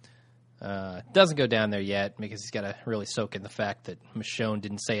 Mm-hmm. Doesn't go down there yet because he's got to really soak in the fact that Michonne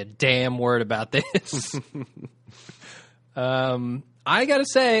didn't say a damn word about this. I got to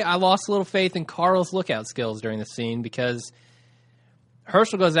say, I lost a little faith in Carl's lookout skills during the scene because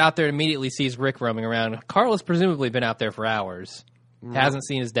Herschel goes out there and immediately sees Rick roaming around. Carl has presumably been out there for hours. Hasn't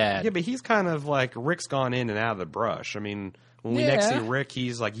seen his dad. Yeah, but he's kind of like, Rick's gone in and out of the brush. I mean, when we next see Rick,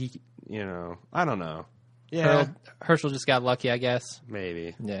 he's like, I don't know. Yeah. Herschel just got lucky, I guess.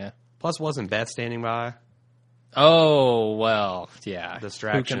 Maybe. Yeah. Plus, wasn't Beth standing by? Oh, well, yeah.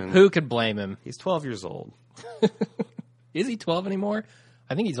 Distraction. Who could blame him? He's 12 years old. Is he 12 anymore?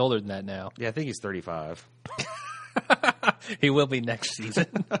 I think he's older than that now. Yeah, I think he's 35. He will be next season.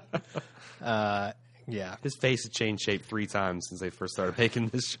 Yeah. His face has changed shape 3 times since they first started making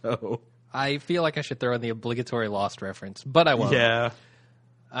this show. I feel like I should throw in the obligatory Lost reference, but I won't. Yeah.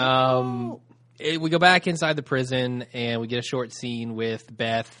 We go back inside the prison, and we get a short scene with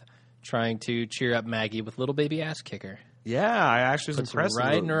Beth trying to cheer up Maggie with little baby ass kicker. Yeah, I actually was impressed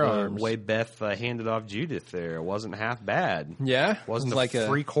right in her with arms. the way Beth handed off Judith there. It wasn't half bad. Yeah? Wasn't like a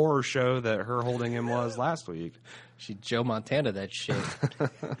freak horror show that her holding him was last week. She Joe Montana that shit.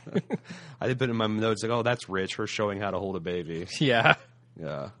 I did put in my notes, like, that's Rich, her showing how to hold a baby. Yeah.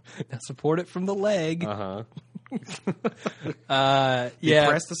 Yeah. Now support it from the leg. Uh-huh. Yeah.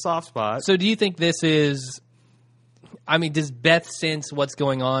 Press the soft spot. So do you think this is... I mean, does Beth sense what's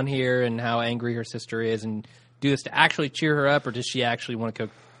going on here and how angry her sister is and do this to actually cheer her up, or does she actually want to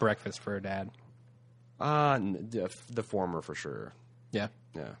cook breakfast for her dad? The former for sure. Yeah?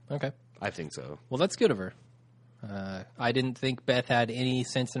 Yeah. Okay. I think so. Well, that's good of her. I didn't think Beth had any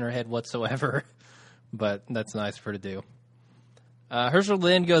sense in her head whatsoever, but that's nice of her to do. Herschel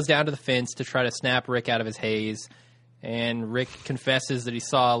then goes down to the fence to try to snap Rick out of his haze, and Rick confesses that he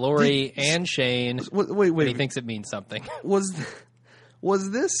saw Lori and Shane, wait, and he thinks it means something.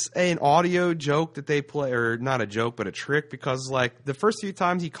 Was this an audio joke that they play, or not a joke, but a trick? Because, like, the first few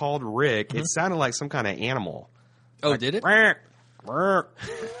times he called Rick, it sounded like some kind of animal. Oh, like, did it? I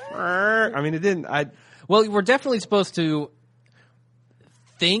mean, it didn't. Well, we're definitely supposed to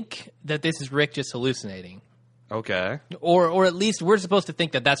think that this is Rick just hallucinating. Okay. Or at least we're supposed to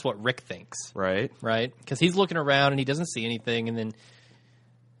think that that's what Rick thinks. Right. Right? Because he's looking around and he doesn't see anything, and then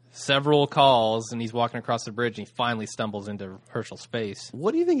several calls, and he's walking across the bridge, and he finally stumbles into Herschel's space.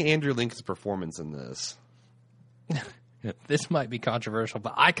 What do you think Andrew Lincoln's performance in this? This might be controversial,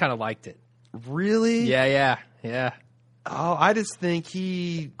 but I kind of liked it. Really? Yeah. Oh, I just think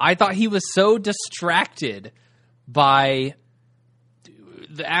I thought he was so distracted by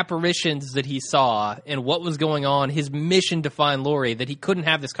the apparitions that he saw and what was going on, his mission to find Lori, that he couldn't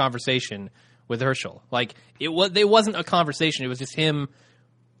have this conversation with Herschel. Like, it wasn't a conversation. It was just him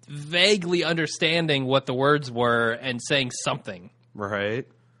vaguely understanding what the words were and saying something. Right.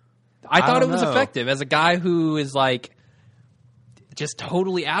 I thought it was effective as a guy who is like just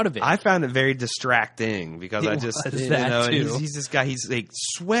totally out of it. I found it very distracting because he's this guy. He's like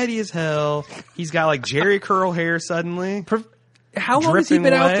sweaty as hell. He's got like Jerry curl hair suddenly. How long has he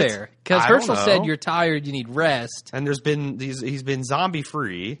been out there? Because Herschel said you're tired, you need rest. And he's been zombie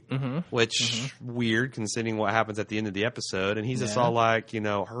free, which weird considering what happens at the end of the episode. And he's just all like,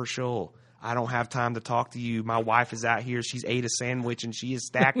 Herschel, I don't have time to talk to you. My wife is out here. She's ate a sandwich and she is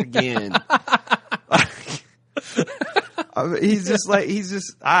stacked again.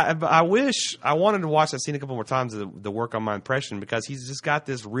 I wish I wanted to watch that scene a couple more times to work on my impression, because he's just got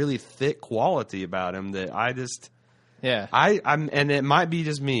this really thick quality about him that I just. Yeah. And it might be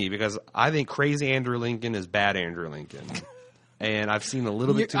just me, because I think crazy Andrew Lincoln is bad Andrew Lincoln. And I've seen a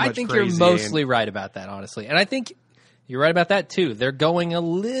little bit too much I think crazy. you're mostly right about that, honestly. And I think you're right about that, too. They're going a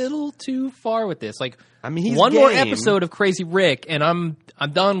little too far with this. Like, I mean, he's one more game. episode of Crazy Rick, and I'm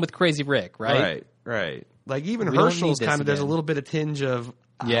done with Crazy Rick, right? Right. Like, even We don't Herschel's need this kind of, there's a again. little bit of tinge of,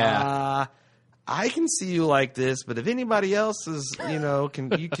 Yeah. I can see you like this, but if anybody else is, you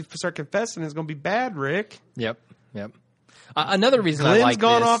can start confessing, it's going to be bad, Rick. Yep. Another reason I Glenn's like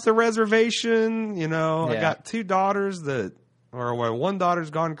gone this, off the reservation. I Yeah. got 2 daughters one daughter's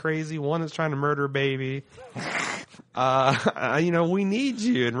gone crazy. One is trying to murder a baby. We need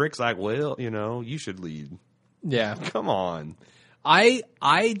you. And Rick's like, well, you should lead. Yeah. Come on.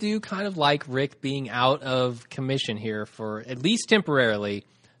 I do kind of like Rick being out of commission here for at least temporarily,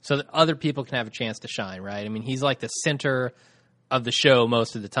 so that other people can have a chance to shine, right? I mean, he's like the center of the show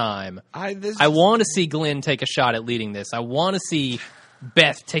most of the time. I want to see Glenn take a shot at leading this. I want to see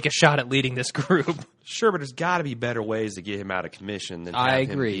Beth take a shot at leading this group. Sure, but there's got to be better ways to get him out of commission than I have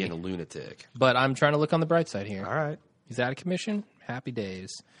him agree. being a lunatic. But I'm trying to look on the bright side here. All right. He's out of commission. Happy days.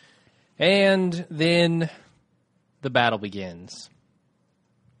 And then the battle begins.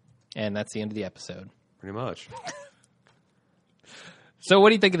 And that's the end of the episode. Pretty much. So what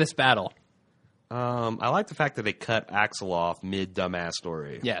do you think of this battle? I like the fact that they cut Axel off mid-dumbass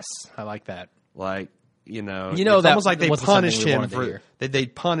story. Yes, I like that. Like, it's that almost like they wasn't punished something we him wanted to for hear. they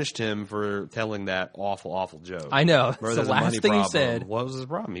punished him for telling that awful, awful joke. I know. It's Where the there's a last money thing he problem. said. What was his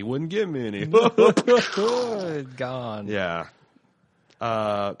problem? He wouldn't give me any. Good gone. Yeah.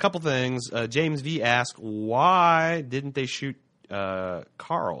 A couple things. James V asked, why didn't they shoot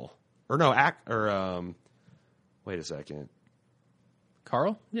Carl? Or no, wait a second.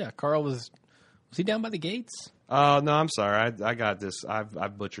 Carl? Yeah, Carl was he down by the gates? Oh no, I'm sorry. I got this.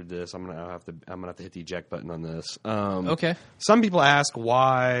 I've butchered this. I'm gonna have to hit the eject button on this. Okay. Some people ask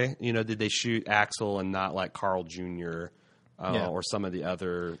why did they shoot Axel and not like Carl Jr. Or some of the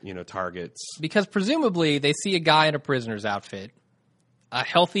other targets? Because presumably they see a guy in a prisoner's outfit, a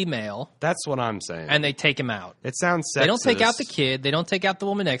healthy male, That's what I'm saying. and they take him out. It sounds sexist. They don't take out the kid. They don't take out the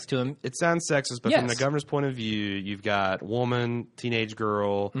woman next to him. It sounds sexist, but Yes. from the governor's point of view, you've got woman, teenage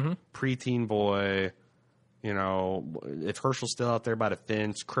girl, preteen boy. If Herschel's still out there by the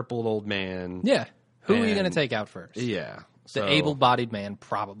fence, crippled old man. Yeah. Who are you going to And- take out first? Yeah. The So, able-bodied man,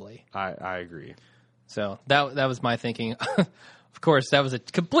 probably. I agree. So that was my thinking. Of course, that was a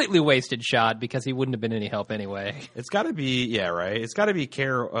completely wasted shot because he wouldn't have been any help anyway. It's got to be, right? It's got to be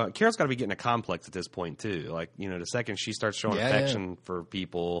Carol. Carol's got to be getting a complex at this point, too. Like, the second she starts showing affection for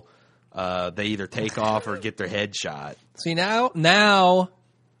people, they either take off or get their head shot. See, now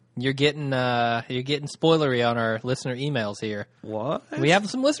you're getting spoilery on our listener emails here. What? We have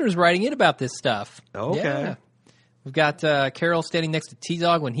some listeners writing in about this stuff. Okay. Yeah. We've got Carol standing next to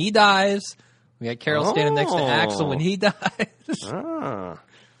T-Dog when he dies. We got Carol standing next to Axel when he dies. Ah.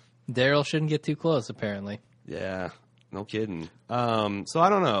 Daryl shouldn't get too close, apparently. Yeah, no kidding. So I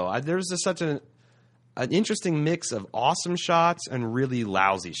don't know. There's just such an interesting mix of awesome shots and really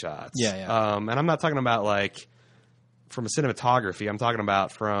lousy shots. Yeah. And I'm not talking about like from a cinematography. I'm talking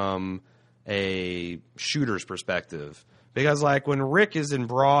about from a shooter's perspective. Because like when Rick is in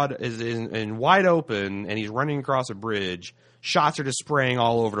wide open and he's running across a bridge, shots are just spraying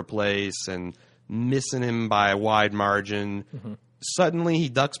all over the place and missing him by a wide margin. Mm-hmm. Suddenly he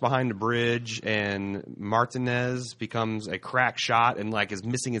ducks behind a bridge and Martinez becomes a crack shot and like is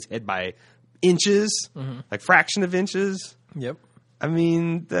missing his head by inches, like fraction of inches. Yep. I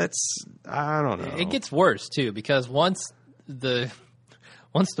mean, I don't know. It gets worse too because once the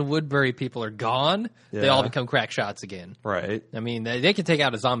Woodbury people are gone, they all become crack shots again. Right. I mean, they can take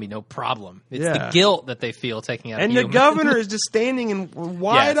out a zombie, no problem. It's Yeah. the guilt that they feel taking out And a the human. governor is just standing and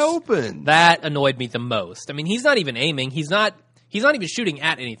wide Yes. open. That annoyed me the most. I mean, he's not even aiming. He's not even shooting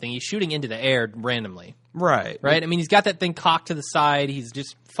at anything. He's shooting into the air randomly. Right. Right? I mean, he's got that thing cocked to the side. He's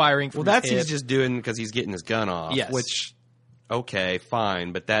just firing from Well, his hip. he's just doing because he's getting his gun off. Yes. Which, okay,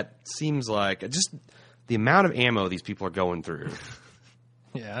 fine. But that seems like just the amount of ammo these people are going through.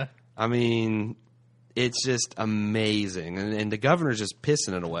 Yeah. I mean, it's just amazing. And the governor's just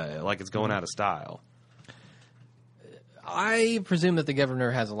pissing it away like it's going out of style. I presume that the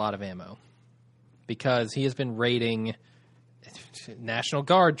governor has a lot of ammo because he has been raiding National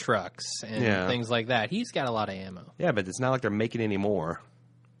Guard trucks and things like that. He's got a lot of ammo. Yeah, but it's not like they're making any more.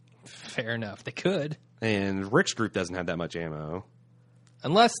 Fair enough. They could. And Rick's group doesn't have that much ammo.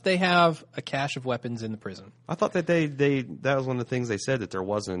 Unless they have a cache of weapons in the prison. I thought that that was one of the things they said, that there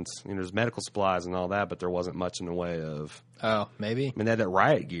wasn't, there's medical supplies and all that, but there wasn't much in the way of. Oh, maybe. I mean, they had that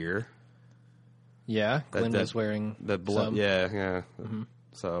riot gear. Yeah, Glenn was wearing the blood. some. Yeah. Mm-hmm.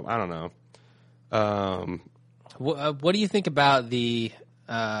 So I don't know. What do you think about the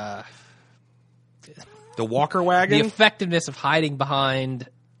Walker wagon? the effectiveness of hiding behind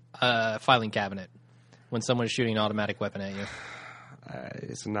a filing cabinet when someone is shooting an automatic weapon at you?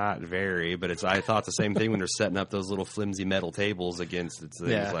 It's not very, but I thought the same thing when they're setting up those little flimsy metal tables against things.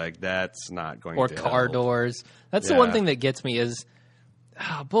 Yeah. Like, that's not going Or to car help. doors. That's the one thing that gets me is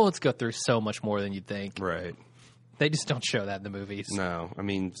bullets go through so much more than you'd think. Right. They just don't show that in the movies. No. I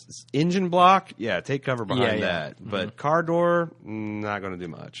mean, engine block, take cover behind Yeah. that. But car door, not going to do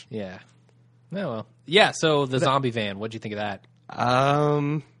much. Yeah. Oh, well. Yeah, so the zombie van, what'd you think of that?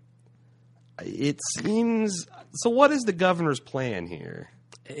 It seems... So what is the governor's plan here?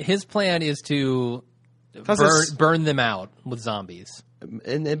 His plan is to burn them out with zombies. But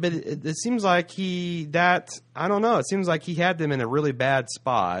it seems like I don't know. It seems like he had them in a really bad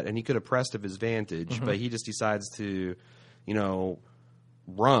spot, and he could have pressed of his vantage, but he just decides to,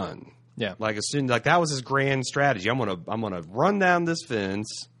 run. Yeah. Like that was his grand strategy. I'm gonna run down this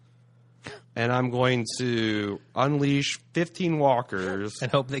fence, and I'm going to unleash 15 walkers And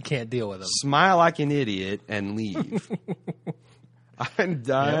hope they can't deal with them. smile like an idiot, and leave. I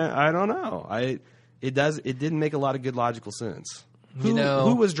don't know. It didn't make a lot of good logical sense.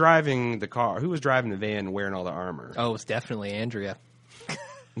 Who was driving the car? Who was driving the van wearing all the armor? Oh, it was definitely Andrea.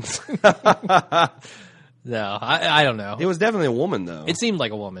 No, I don't know. It was definitely a woman, though. It seemed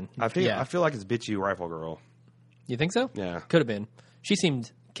like a woman. I feel like it's Bitchy Rifle Girl. You think so? Yeah. Could have been. She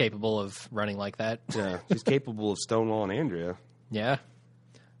seemed capable of running like that. Yeah, she's capable of stonewalling Andrea. Yeah.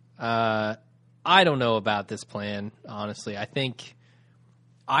 I don't know about this plan, honestly. I think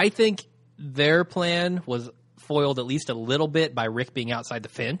their plan was foiled at least a little bit by Rick being outside the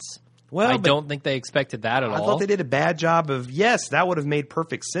fence. Well, I don't think they expected that at all. I thought they did a bad job of, that would have made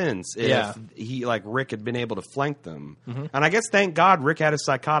perfect sense if Yeah. Rick had been able to flank them. Mm-hmm. And I guess, thank God, Rick had a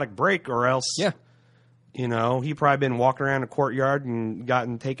psychotic break, or else, he probably been walking around the courtyard and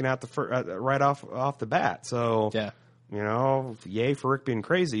gotten taken out right off the bat. So, yay for Rick being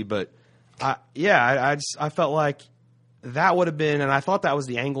crazy. But, I felt like that would have been, and I thought that was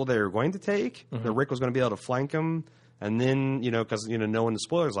the angle they were going to take, that Rick was going to be able to flank him. And then, because, knowing the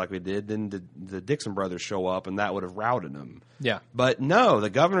spoilers like we did, then the Dixon brothers show up, and that would have routed them. Yeah. But no,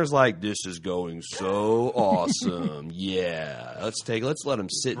 the governor's like, this is going so awesome. Yeah. Let's let them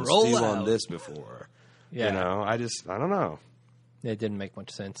sit and Roll stew out. on this before. Yeah. I don't know. It didn't make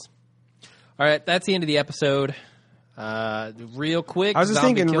much sense. All right, that's the end of the episode. Real quick. I was just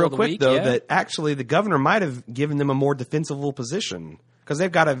zombie thinking kill real of the quick, week, though, yeah? that actually the governor might have given them a more defensible position, because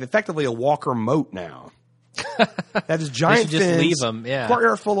they've got effectively a walker moat now. That is giant They should just fence, leave 'em, yeah.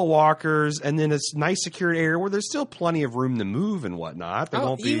 courtyard full of walkers, and then it's nice secured area where there's still plenty of room to move and whatnot. There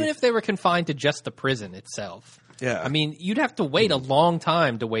won't be... Even if they were confined to just the prison itself. Yeah. I mean, you'd have to wait a long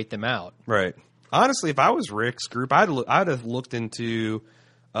time to wait them out. Right. Honestly, if I was Rick's group, I'd have looked into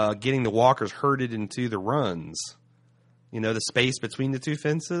getting the walkers herded into the runs. The space between the two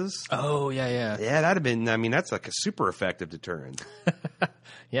fences. Oh, yeah. Yeah, that'd have been... I mean, that's like a super effective deterrent.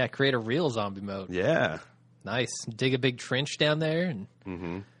 Yeah, create a real zombie mode. Yeah. Nice. Dig a big trench down there. And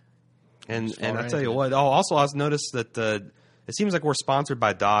I right tell you into what, also I noticed that it seems like we're sponsored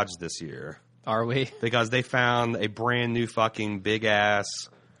by Dodge this year, Are we? because they found a brand new fucking big ass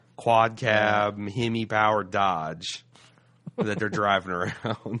quad cab Hemi powered Dodge that they're driving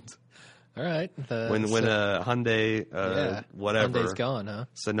around. All right. When a Hyundai whatever Hyundai's gone, huh?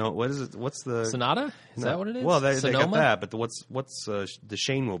 So no, what is it? What's the Sonata? Is that what it is? Well, they got Sonoma? that, but what's the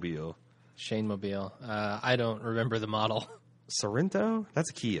Shanemobile? Shane Mobile. I don't remember the model. Sorrento?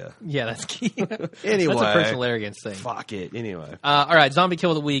 That's a Kia. Yeah, that's key. Anyway, That's a personal arrogance thing. Fuck it. Anyway, All right, zombie kill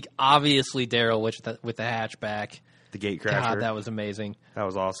of the week. Obviously, Daryl with the hatchback. the Gatecrasher. God, that was amazing. That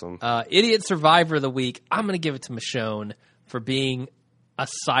was awesome. Idiot survivor of the week. I'm going to give it to Michonne for being a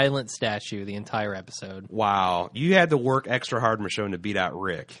silent statue the entire episode. Wow, you had to work extra hard, Michonne, to beat out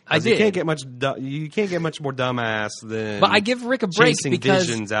Rick. I 'Cause you did. can't get much more dumbass than. But I give Rick a break chasing because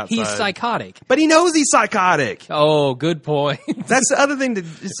visions outside. he's psychotic. But he knows he's psychotic. Oh, good point. That's the other thing.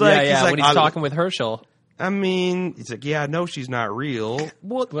 It's like yeah, he's like, when he's talking with Herschel. I mean, he's like, yeah, I know she's not real.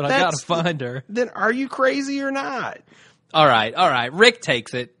 Well, But I got to find her. Then are you crazy or not? All right. Rick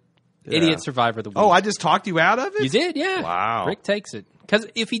takes it. Idiot Survivor of the Week. Oh, I just talked you out of it? You did, yeah. Wow. Rick takes it. Because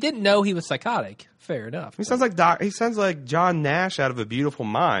if he didn't know he was psychotic, fair enough. He sounds like John Nash out of A Beautiful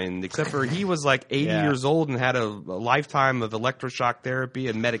Mind, except for he was like 80 Yeah. years old and had a lifetime of electroshock therapy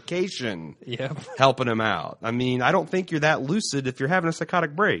and medication Yep. helping him out. I mean, I don't think you're that lucid if you're having a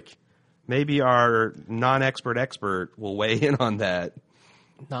psychotic break. Maybe our non-expert expert will weigh in on that.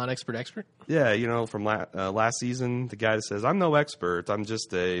 Non-expert expert? Yeah, from last season, the guy that says, I'm no expert, I'm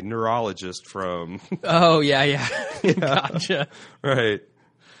just a neurologist from... Oh, yeah. Gotcha. Right.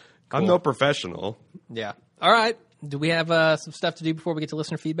 I'm no professional. Yeah. All right. Do we have some stuff to do before we get to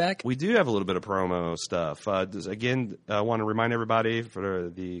listener feedback? We do have a little bit of promo stuff. I want to remind everybody for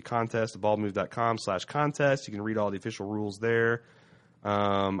the contest, baldmove.com/contest. You can read all the official rules there.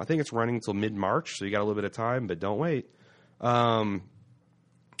 I think it's running until mid-March, so you got a little bit of time, but don't wait.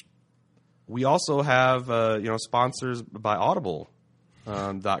 We also have, sponsors by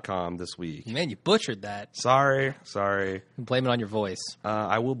Audible.com this week. Man, you butchered that. Sorry. Blame it on your voice.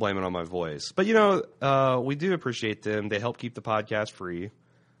 I will blame it on my voice. But, we do appreciate them. They help keep the podcast free.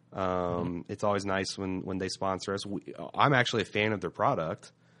 It's always nice when they sponsor us. I'm actually a fan of their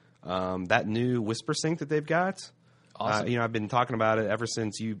product. That new Whisper Sync that they've got. Awesome. I've been talking about it ever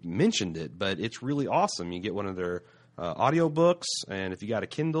since you mentioned it, but it's really awesome. You get one of their audio books, and if you got a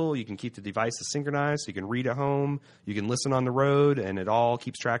Kindle, you can keep the devices synchronized, so you can read at home, you can listen on the road, and it all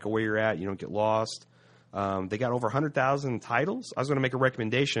keeps track of where you're at. You don't get lost. They got over 100,000 titles. I was going to make a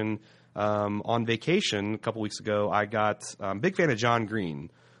recommendation. On vacation a couple weeks ago, I'm a big fan of John Green,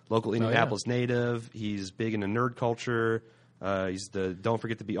 local Indianapolis native. He's big into nerd culture. He's the Don't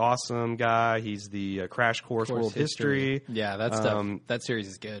Forget to Be Awesome guy. He's the Crash Course World History. Yeah, that stuff. That series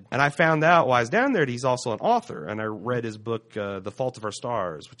is good. And I found out while I was down there that he's also an author. And I read his book, The Fault of Our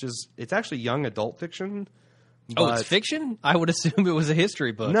Stars, it's actually young adult fiction. Oh, it's fiction? I would assume it was a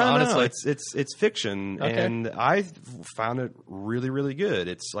history book. No, honestly. it's fiction, Okay. and I found it really, really good.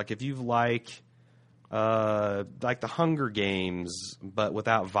 It's like if you like the Hunger Games, but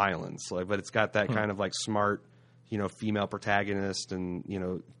without violence. But it's got that kind of like smart, female protagonist, and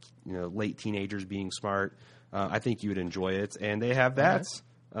late teenagers being smart. I think you would enjoy it, and they have that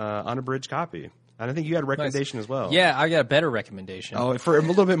unabridged copy. And I think you had a recommendation as well. Yeah, I got a better recommendation. Oh, for a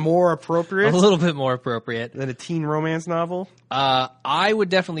little bit more appropriate? A little bit more appropriate. Than a teen romance novel? I would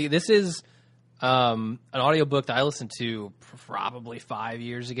definitely... This is an audiobook that I listened to probably 5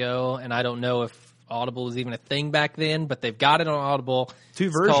 years ago, and I don't know if Audible was even a thing back then, but they've got it on Audible.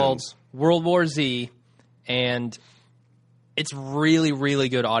 Two versions. It's called World War Z, and it's really, really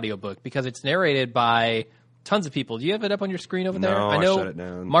good audiobook because it's narrated by tons of people. Do you have it up on your screen over there? No, I know shut it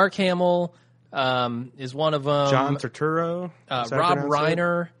down. Mark Hamill is one of them. John Turturro. Rob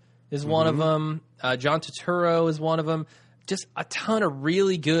Reiner is one of them. John Turturro is one of them. Just a ton of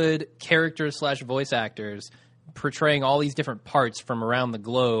really good characters / voice actors portraying all these different parts from around the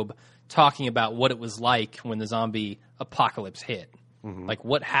globe, talking about what it was like when the zombie apocalypse hit. Like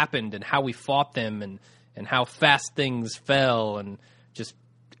what happened and how we fought them and how fast things fell and just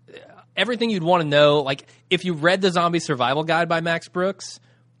everything you'd want to know. Like if you read the Zombie Survival Guide by Max Brooks,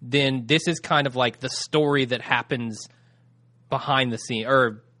 then this is kind of like the story that happens behind the scene,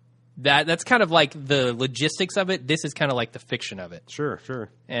 or that's kind of like the logistics of it. This is kind of like the fiction of it. Sure.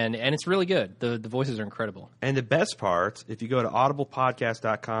 And it's really good. The voices are incredible. And the best part, if you go to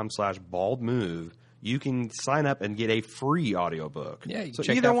audiblepodcast.com/baldmove, you can sign up and get a free audiobook. Yeah, you can so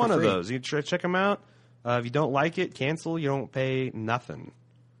check it either out for one of free. those. You can check them out. If you don't like it, cancel. You don't pay nothing.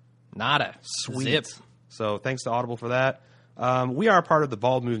 Nada. Sweet. Zip. So thanks to Audible for that. We are part of the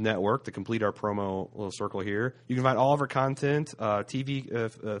Bald Move Network. To complete our promo little circle here, you can find all of our content, our TV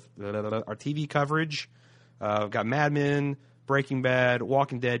coverage. We've got Mad Men, Breaking Bad,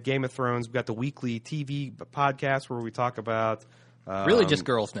 Walking Dead, Game of Thrones. We've got the weekly TV podcast where we talk about Really just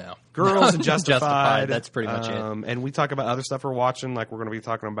girls now. Girls and Justified. That's pretty much it. And we talk about other stuff we're watching, like we're going to be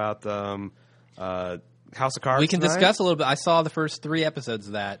talking about House of Cards. We can tonight. discuss a little bit. I saw the first 3 episodes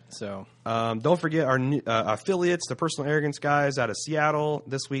of that. So don't forget our new, affiliates, the Personal Arrogance guys out of Seattle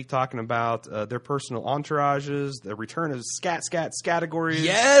this week, talking about their personal entourages, the return of categories.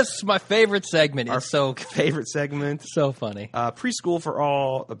 yes, my favorite segment. Our It's so favorite segment. so funny. Preschool for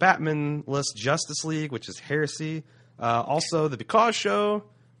All, the Batman-less Justice League, which is heresy. Also, the Because Show,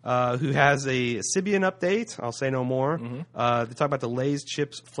 who has a Sibian update. I'll say no more. They talk about the Lay's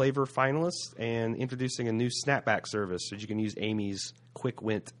Chips flavor finalists and introducing a new snapback service so you can use Amy's quick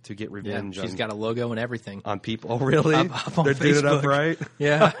wint to get Yeah, revenge she's got a logo and everything. on people. Oh, really? Up on They're doing it up Facebook. right?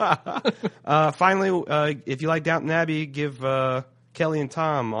 Yeah. Finally, if you like Downton Abbey, give Kelly and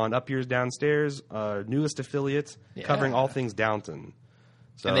Tom on Up Yours Downstairs, newest affiliate, Yeah. covering all things Downton.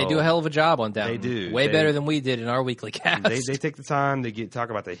 So And they do a hell of a job on Downton. They do. Way better than we did in our weekly cast. They take the time to talk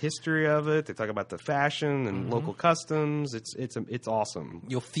about the history of it. They talk about the fashion and local customs. It's awesome.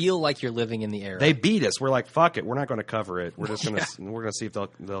 You'll feel like you're living in the era. They beat us. We're like, fuck it. We're not going to cover it. We're just we're gonna see if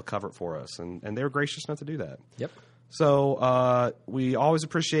they'll cover it for us. And they were gracious enough to do that. Yep. So we always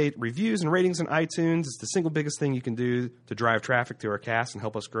appreciate reviews and ratings on iTunes. It's the single biggest thing you can do to drive traffic to our cast and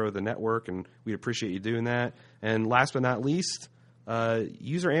help us grow the network, and we appreciate you doing that. And last but not least,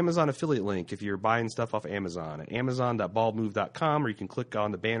 use our Amazon affiliate link if you're buying stuff off Amazon at amazon.baldmove.com, or you can click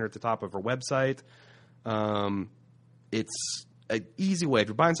on the banner at the top of our website. It's an easy way. If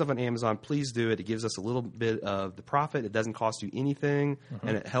you're buying stuff on Amazon, please do it. It gives us a little bit of the profit. It doesn't cost you anything,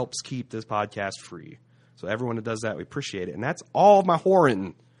 and it helps keep this podcast free. So everyone that does that, we appreciate it. And that's all of my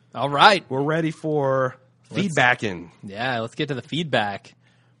whoring. All right. We're ready for feedbacking. Yeah, let's get to the feedback.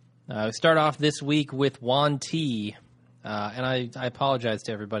 We start off this week with Juan T. And I apologize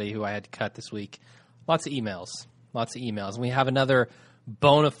to everybody who I had to cut this week. Lots of emails. And we have another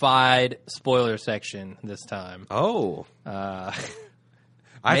bona fide spoiler section this time. Oh.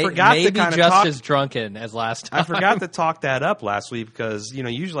 I forgot maybe to kind of just talk. as drunken as last time. I forgot to talk that up last week because,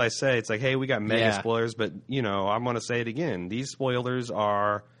 usually I say it's like, hey, we got mega spoilers, but, I'm going to say it again. These spoilers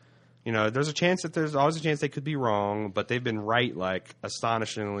are, there's always a chance they could be wrong, but they've been right like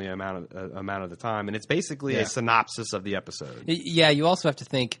astonishingly amount of the time. And it's basically a synopsis of the episode. Yeah, you also have to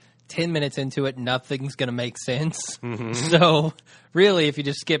think 10 minutes into it, nothing's going to make sense. Mm-hmm. So really, if you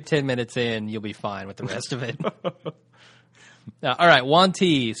just skip 10 minutes in, you'll be fine with the rest of it. All right, Juan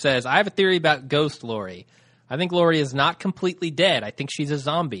T says, I have a theory about Ghost Lori. I think Lori is not completely dead. I think she's a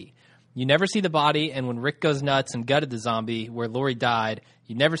zombie. You never see the body, and when Rick goes nuts and gutted the zombie where Lori died,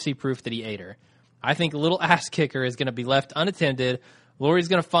 you never see proof that he ate her. I think little ass kicker is going to be left unattended. Lori's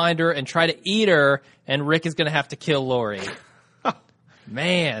going to find her and try to eat her, and Rick is going to have to kill Lori.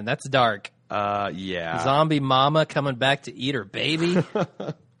 Man, that's dark. Yeah. Zombie mama coming back to eat her baby.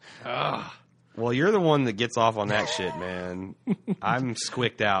 Well, you're the one that gets off on that shit, man. I'm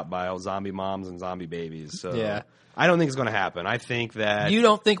squicked out by all zombie moms and zombie babies. So yeah. I don't think it's going to happen. I think that... You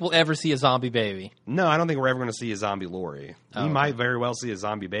don't think we'll ever see a zombie baby? No, I don't think we're ever going to see a zombie Lori. Oh, we might very well see a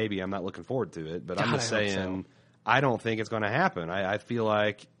zombie baby. I'm not looking forward to it. But I'm just saying, I don't think it's going to happen. I feel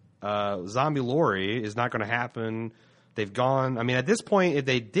like zombie Lori is not going to happen. They've gone... I mean, at this point, if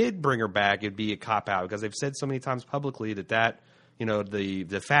they did bring her back, it'd be a cop-out. Because they've said so many times publicly that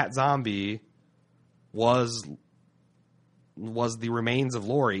the fat zombie... was the remains of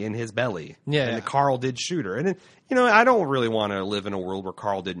Lori in his belly. Yeah. And Carl did shoot her. And, I don't really want to live in a world where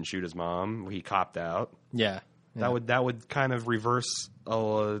Carl didn't shoot his mom, where he copped out. Yeah. That would kind of reverse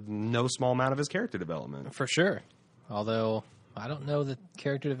no small amount of his character development. For sure. Although, I don't know that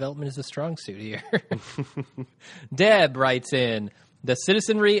character development is a strong suit here. Deb writes in, the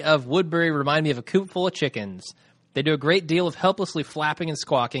citizenry of Woodbury remind me of a coop full of chickens. They do a great deal of helplessly flapping and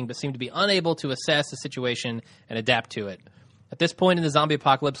squawking, but seem to be unable to assess the situation and adapt to it. At this point in the zombie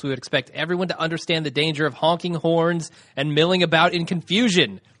apocalypse, we would expect everyone to understand the danger of honking horns and milling about in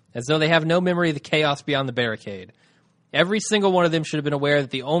confusion, as though they have no memory of the chaos beyond the barricade. Every single one of them should have been aware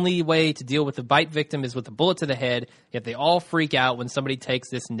that the only way to deal with the bite victim is with a bullet to the head, yet they all freak out when somebody takes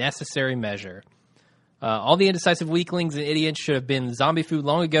this necessary measure. All the indecisive weaklings and idiots should have been zombie food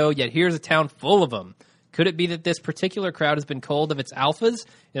long ago, yet here's a town full of them. Could it be that this particular crowd has been culled of its alphas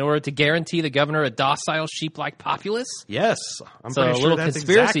in order to guarantee the governor a docile sheep-like populace? Yes. I'm so pretty a sure little that's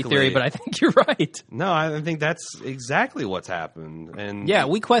conspiracy theory, but I think you're right. No, I think that's exactly what's happened. And yeah,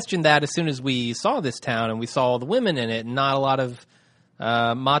 we questioned that as soon as we saw this town and we saw all the women in it and not a lot of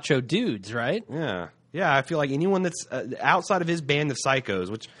macho dudes, right? Yeah. Yeah, I feel like anyone that's outside of his band of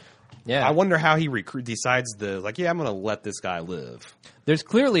psychos, which... Yeah. I wonder how he decides I'm going to let this guy live. There's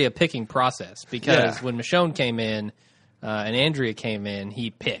clearly a picking process because when Michonne came in and Andrea came in, he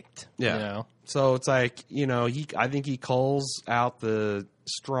picked. Yeah. So it's like, I think he culls out the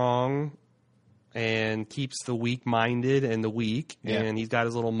strong and keeps the weak-minded and the weak, and he's got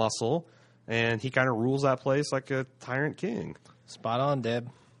his little muscle, and he kind of rules that place like a tyrant king. Spot on,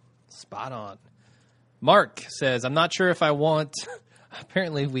 Deb. Spot on. Mark says, I'm not sure if I want...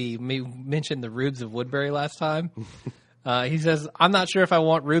 Apparently, we mentioned the Rubes of Woodbury last time. He says, I'm not sure if I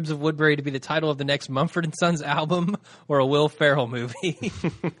want Rubes of Woodbury to be the title of the next Mumford & Sons album or a Will Ferrell movie.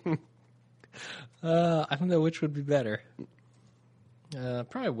 I don't know which would be better.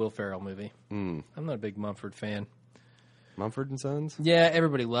 Probably a Will Ferrell movie. I'm not a big Mumford fan. Mumford & Sons? Yeah,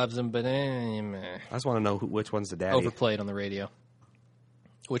 everybody loves him, but I just want to know which one's the daddy. Overplayed on the radio.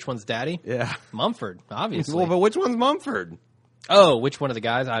 Which one's daddy? Yeah. Mumford, obviously. Well, but which one's Mumford? Oh, which one of the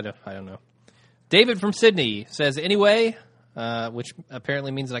guys? I don't know. David from Sydney says, anyway, which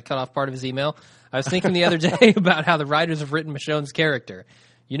apparently means that I cut off part of his email. I was thinking the other day about how the writers have written Michonne's character.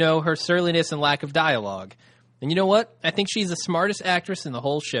 You know, her surliness and lack of dialogue. And you know what? I think she's the smartest actress in the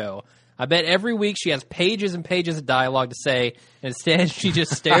whole show. I bet every week she has pages and pages of dialogue to say, and instead she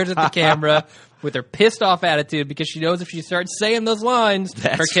just stares at the camera with her pissed-off attitude because she knows if she starts saying those lines,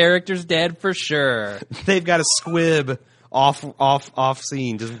 her character's dead for sure. They've got a squib off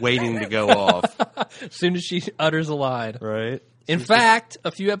scene just waiting to go off. As soon as she utters a line. Right. In fact,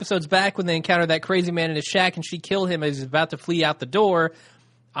 a few episodes back when they encountered that crazy man in his shack and she killed him as he was about to flee out the door,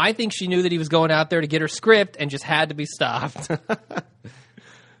 I think she knew that he was going out there to get her script and just had to be stopped.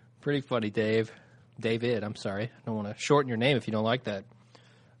 Pretty funny, Dave. David, I'm sorry. I don't want to shorten your name if you don't like that.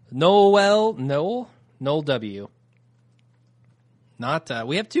 Noel W. Not,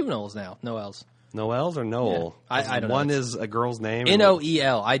 we have two Noels now. Noels. Noel's or Noel? Yeah. I don't know. One is a girl's name.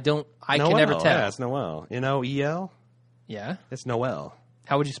 Noel. I can never tell. Yeah, it's Noel. Noel? Yeah. It's Noel.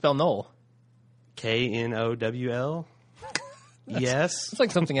 How would you spell Noel? Knowl? Yes. It's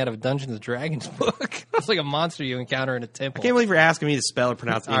like something out of a Dungeons & Dragons book. It's like a monster you encounter in a temple. I can't believe you're asking me to spell or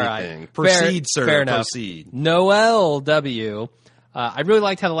pronounce anything. Right. Proceed, sir. Fair enough. Proceed. Noel W. I really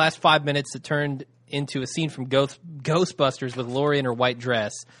liked how the last 5 minutes it turned into a scene from Ghostbusters with Laurie in her white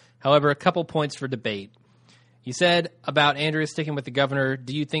dress. However, a couple points for debate. You said about Andrea sticking with the governor.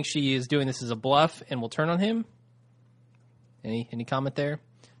 Do you think she is doing this as a bluff and will turn on him? Any comment there?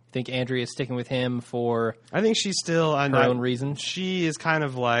 Think Andrea is sticking with him for I think she's still her own reasons? She is kind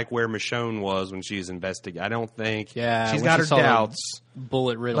of like where Michonne was when she was investigating. I don't think she's got her doubts.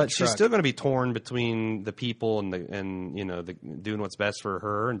 Bullet riddled, but she's still going to be torn between the people and doing what's best for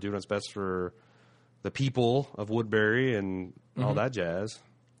her and doing what's best for the people of Woodbury and all that jazz.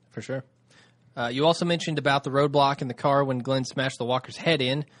 For sure. You also mentioned about the roadblock in the car when Glenn smashed the walker's head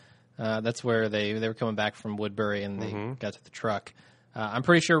in. That's where they were coming back from Woodbury and they got to the truck. I'm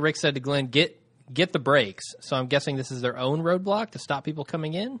pretty sure Rick said to Glenn, get the brakes. So I'm guessing this is their own roadblock to stop people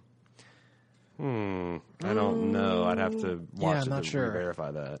coming in? I don't know. I'd have to watch it to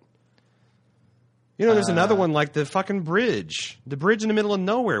verify that. You know, there's another one like the fucking bridge. The bridge in the middle of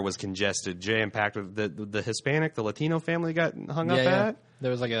nowhere was congested, jam-packed. The Hispanic, the Latino family got hung up at.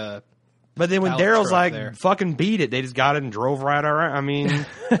 There was like a... But then when Daryl's like, fucking beat it, they just got it and drove right around. I mean,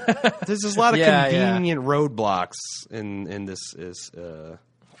 there's just a lot of convenient roadblocks in this.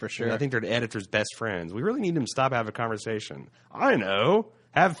 For sure. I think they're the editor's best friends. We really need them to stop having a conversation. I know.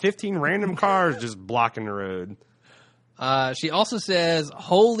 Have 15 random cars just blocking the road. She also says,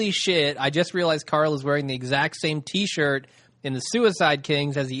 holy shit, I just realized Carl is wearing the exact same T-shirt in the Suicide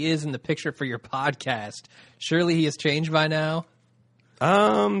Kings as he is in the picture for your podcast. Surely he has changed by now?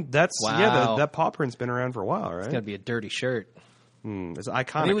 That's that paw print's been around for a while, right? It's gonna be a dirty shirt. It's an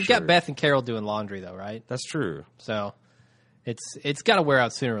iconic. I mean, we've got Beth and Carol doing laundry though, right? That's true. So it's got to wear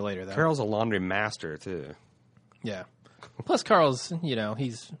out sooner or later though. Carol's a laundry master too. Yeah. Plus, Carl's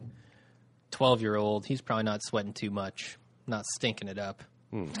he's 12-year-old. He's probably not sweating too much, not stinking it up.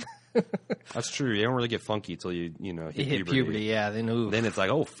 That's true. You don't really get funky till you hit puberty. Yeah, then it's like,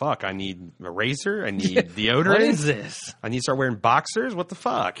 oh fuck, I need a razor, I need deodorant. What is this? I need to start wearing boxers. What the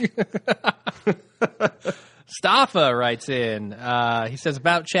fuck? Staffa writes in. He says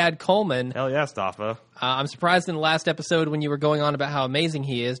about Chad Coleman. Hell yeah, Staffa. I'm surprised in the last episode when you were going on about how amazing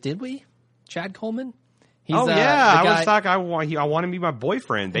he is. Did we? Chad Coleman? He's, I was talking. I want him to be my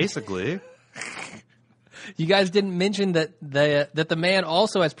boyfriend, basically. You guys didn't mention that the man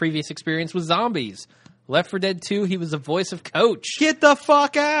also has previous experience with zombies. Left 4 Dead 2, he was the voice of Coach. Get the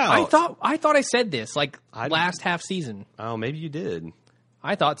fuck out! I thought I said this last half season. Oh, maybe you did.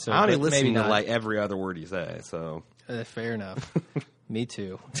 I thought so. I only listen to like every other word you say. So fair enough. Me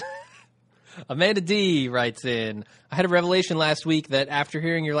too. Amanda D writes in, I had a revelation last week that after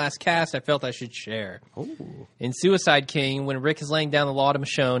hearing your last cast, I felt I should share. Ooh. In Suicide King, when Rick is laying down the law to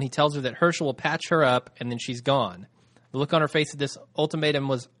Michonne, he tells her that Herschel will patch her up, and then she's gone. The look on her face at this ultimatum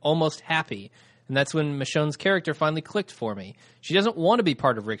was almost happy, and that's when Michonne's character finally clicked for me. She doesn't want to be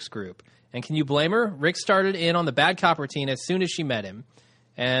part of Rick's group. And can you blame her? Rick started in on the bad cop routine as soon as she met him.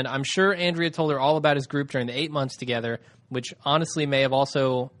 And I'm sure Andrea told her all about his group during the 8 months together, which honestly may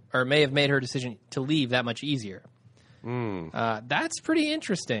have made her decision to leave that much easier. That's pretty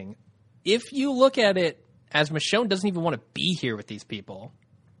interesting. If you look at it as Michonne doesn't even want to be here with these people,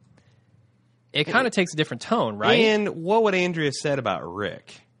 it kind of takes a different tone, right? And what would Andrea have said about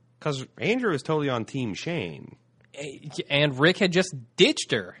Rick? Because Andrea was totally on Team Shane. And Rick had just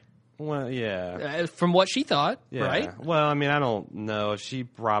ditched her. Well, yeah. From what she thought, yeah. Right? Well, I mean, I don't know.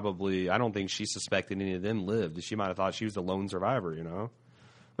 I don't think she suspected any of them lived. She might have thought she was the lone survivor,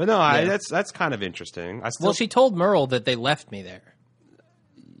 But But no, Yeah. that's kind of interesting. Well, she told Merle that they left me there.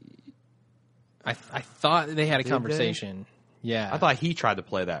 I thought they had a conversation. Yeah. I thought he tried to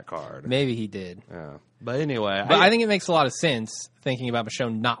play that card. Maybe he did. Yeah. But anyway, But I think it makes a lot of sense thinking about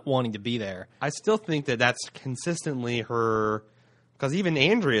Michonne not wanting to be there. I still think that that's consistently her. Because even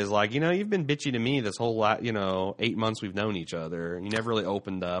Andrea's like, you've been bitchy to me this whole 8 months we've known each other. You never really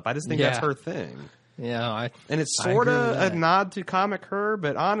opened up. I just think that's her thing. Yeah, and it's sort of a nod to comic her,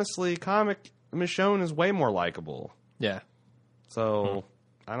 but honestly, comic Michonne is way more likable. Yeah. So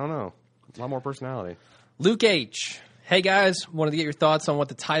I don't know, a lot more personality. Luke H. Hey guys, wanted to get your thoughts on what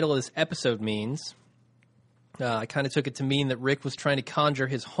the title of this episode means. I kind of took it to mean that Rick was trying to conjure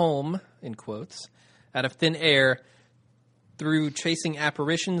his home, in quotes, out of thin air through chasing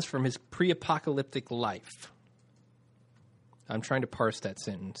apparitions from his pre-apocalyptic life. I'm trying to parse that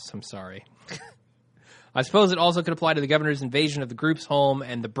sentence. I'm sorry. I suppose it also could apply to the governor's invasion of the group's home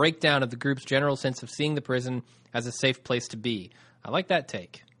and the breakdown of the group's general sense of seeing the prison as a safe place to be. I like that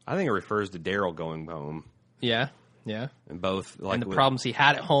take. I think it refers to Daryl going home. Yeah, yeah. And both, and the problems he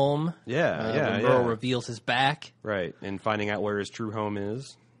had at home. Yeah, when Merle reveals his back. Right, and finding out where his true home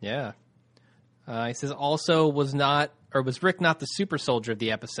is. Yeah. He says also was Rick not the super soldier of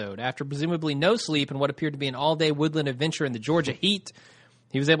the episode? After presumably no sleep and what appeared to be an all-day woodland adventure in the Georgia heat,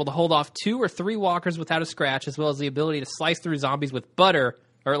 he was able to hold off 2 or 3 walkers without a scratch, as well as the ability to slice through zombies with butter,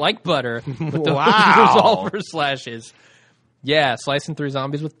 or like butter, with the revolver slashes. Yeah, slicing through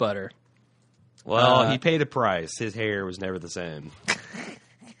zombies with butter. Well, he paid a price. His hair was never the same.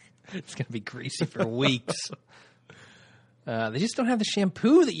 It's going to be greasy for weeks. They just don't have the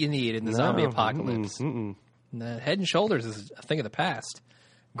shampoo that you need in the zombie apocalypse. The Head and Shoulders is a thing of the past.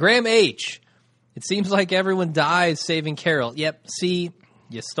 Graham H. It seems like everyone dies saving Carol. Yep, see,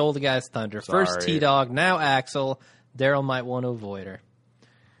 you stole the guy's thunder. Sorry. First T-Dog, now Axel. Daryl might want to avoid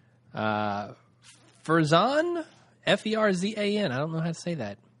her. Ferzan? F-E-R-Z-A-N. I don't know how to say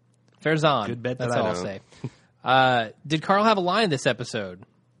that. Ferzan. Good bet That's that all I I'll know. say. Did Carl have a line this episode?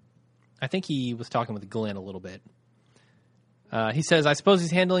 I think he was talking with Glenn a little bit. He says, I suppose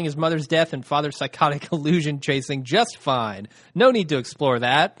he's handling his mother's death and father's psychotic illusion chasing just fine. No need to explore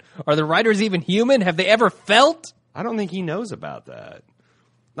that. Are the writers even human? Have they ever felt? I don't think he knows about that.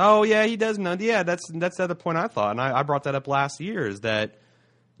 Oh, yeah, he does know. Yeah, that's the other point I thought, and I brought that up last year, is that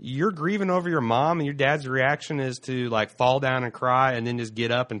you're grieving over your mom and your dad's reaction is to, like, fall down and cry and then just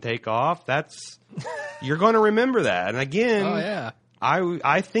get up and take off. You're going to remember that. And again, Oh, yeah.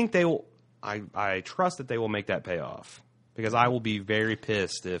 I think they will, I trust that they will make that pay off. Because I will be very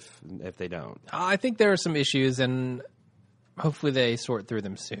pissed if they don't. I think there are some issues, and hopefully they sort through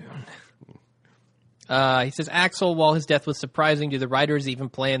them soon. He says, Axel, while his death was surprising, do the writers even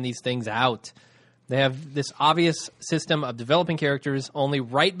plan these things out? They have this obvious system of developing characters only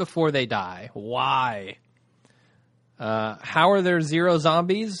right before they die. Why? How are there 0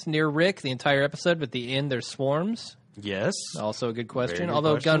 zombies near Rick the entire episode, but at the end there's swarms? Yes. Also a good question. Very good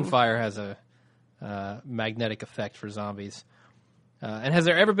Although question. gunfire has a magnetic effect for zombies. And has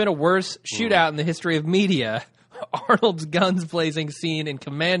there ever been a worse shootout in the history of media? Arnold's guns blazing scene in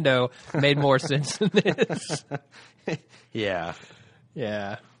Commando made more sense than this. Yeah.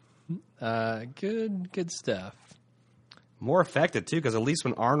 Yeah. Good stuff. More effective, too, because at least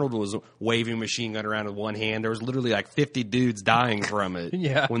when Arnold was waving a machine gun around with one hand, there was literally like 50 dudes dying from it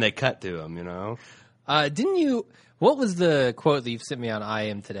Yeah. when they cut to him, you know? Didn't you... What was the quote that you sent me on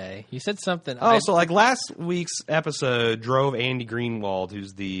IM today? You said something... So like last week's episode drove Andy Greenwald,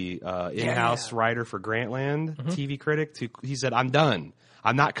 who's the in-house writer for Grantland, TV critic, he said, I'm done.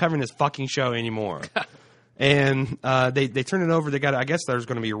 I'm not covering this fucking show anymore. And they turned it over. I guess there's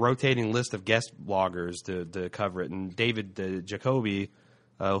going to be a rotating list of guest bloggers to cover it. And David Jacoby,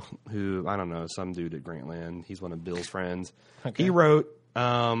 who, I don't know, some dude at Grantland, he's one of Bill's friends. Okay. He wrote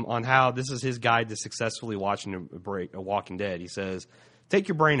on how this is his guide to successfully watching a Walking Dead. He says, take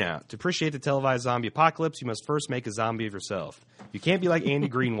your brain out. To appreciate the televised zombie apocalypse, you must first make a zombie of yourself. You can't be like Andy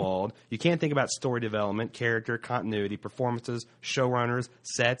Greenwald. You can't think about story development, character, continuity, performances, showrunners,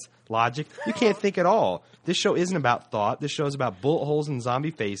 sets, logic. You can't think at all. This show isn't about thought. This show is about bullet holes in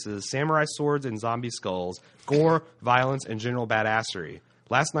zombie faces, samurai swords and zombie skulls, gore, violence, and general badassery.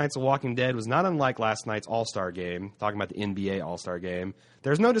 Last night's The Walking Dead was not unlike last night's All-Star Game, talking about the NBA All-Star Game.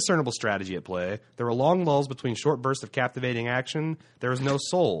 There was no discernible strategy at play. There were long lulls between short bursts of captivating action. There was no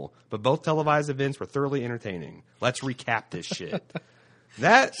soul, but both televised events were thoroughly entertaining. Let's recap this shit.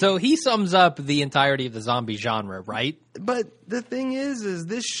 So he sums up the entirety of the zombie genre, right? But the thing is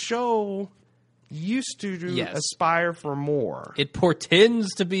this show used to aspire for more. It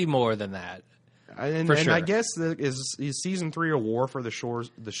portends to be more than that. And For sure. I guess is season 3 a war for the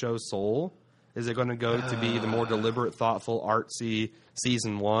show's soul? Is it going to go to be the more deliberate, thoughtful, artsy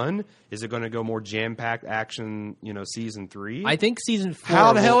season 1? Is it going to go more jam-packed action, season 3? I think season 4...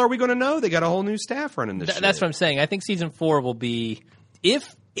 How the hell are we going to know? They got a whole new staff running this shit. That's what I'm saying. I think season 4 will be...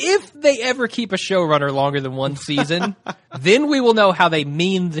 If they ever keep a showrunner longer than one season, then we will know how they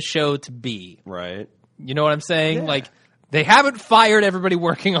mean the show to be. Right. You know what I'm saying? Yeah. Like, they haven't fired everybody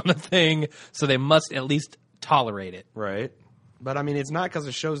working on the thing, so they must at least tolerate it. Right. But, I mean, it's not because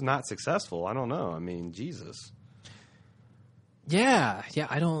the show's not successful. I don't know. I mean, Jesus. Yeah,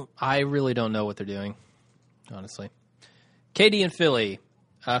 I really don't know what they're doing, honestly. KD and Philly,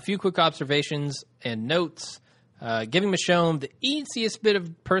 a few quick observations and notes. Giving Michonne the easiest bit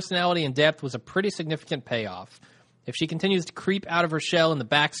of personality and depth was a pretty significant payoff. If she continues to creep out of her shell in the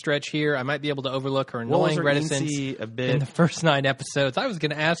backstretch here, I might be able to overlook her annoying reticence in the first 9 episodes. I was going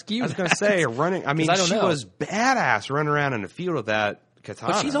to ask you. I was going to say running. I mean, she was badass running around in the field with that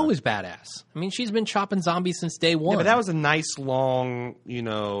katana. But she's always badass. I mean, she's been chopping zombies since day one. Yeah, but that was a nice long,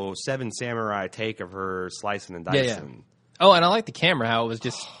 7 samurai take of her slicing and dicing. Yeah. Oh, and I like the camera. How it was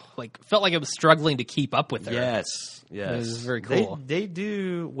just felt like it was struggling to keep up with her. Yes. It was very cool. They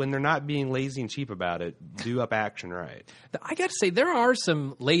do, when they're not being lazy and cheap about it, do up action right. I got to say, there are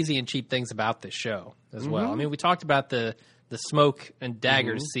some lazy and cheap things about this show as well. I mean, we talked about the smoke and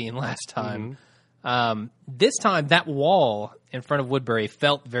daggers scene last time. This time, that wall in front of Woodbury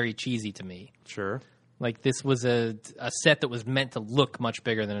felt very cheesy to me. Sure. Like this was a set that was meant to look much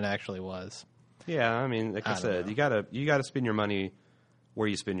bigger than it actually was. Yeah, I mean, like I said, you gotta spend your money where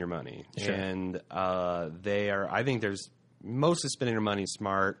you spend your money. Sure. And I think there's mostly spending their money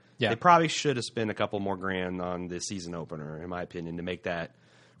smart. Yeah. They probably should have spent a couple more grand on the season opener, in my opinion, to make that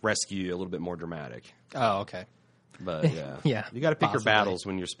rescue a little bit more dramatic. Oh, okay. But yeah, Yeah, you got to pick possibly. your battles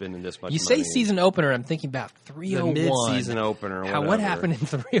when you're spending this much. You money. say season opener, I'm thinking about 301. The mid-season opener. What whatever. happened in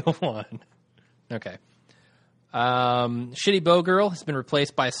 301? Okay. Shitty Bow Girl has been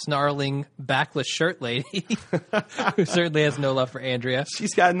replaced by a snarling, backless shirt lady who certainly has no love for Andrea.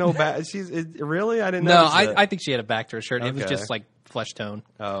 She's got no back. Really? I didn't know. No, I think she had a back to her shirt. It was Okay. just like flesh tone.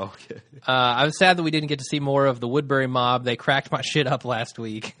 Oh, okay. I was sad that we didn't get to see more of the Woodbury mob. They cracked my shit up last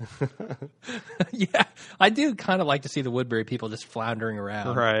week. Yeah, I do kind of like to see the Woodbury people just floundering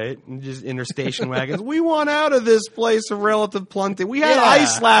around. Right. And just in their station wagons. We want out of this place of relative plenty. We had Yeah.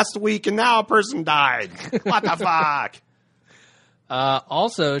 ice last week and now a person died. What the fuck?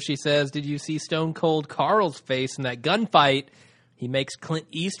 Also, she says, did you see Stone Cold Carl's face in that gunfight? He makes Clint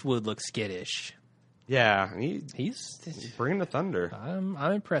Eastwood look skittish. Yeah. He's Bringing the thunder. I'm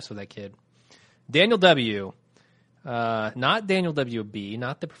impressed with that kid. Daniel W. Not Daniel W.B.,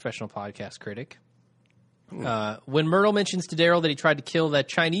 not the professional podcast critic. When Myrtle mentions to Daryl that he tried to kill that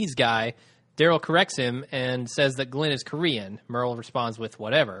Chinese guy, Daryl corrects him and says that Glenn is Korean. Myrtle responds with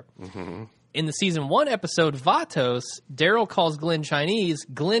whatever. In the season 1 episode, Vatos, Daryl calls Glenn Chinese.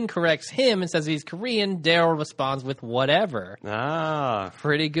 Glenn corrects him and says he's Korean. Daryl responds with whatever. Ah.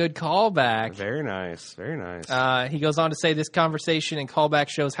 Pretty good callback. Very nice. Very nice. He goes on to say this conversation and callback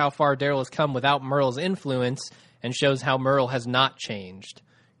shows how far Daryl has come without Myrtle's influence and shows how Myrtle has not changed.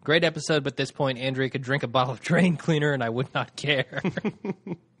 Great episode, but at this point, Andrea could drink a bottle of drain cleaner and I would not care.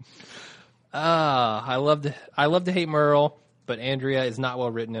 I love to hate Myrtle, but Andrea is not well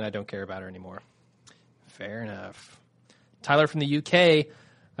written and I don't care about her anymore. Fair enough. Tyler from the UK.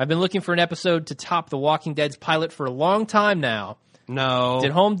 I've been looking for an episode to top The Walking Dead's pilot for a long time now. No.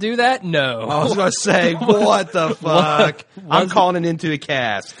 Did Home do that? No. I was going to say, what the fuck? I'm calling it into a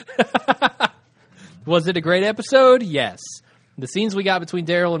cast. Was it a great episode? Yes. The scenes we got between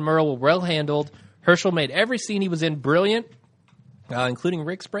Daryl and Myrtle were well handled. Herschel made every scene he was in brilliant, including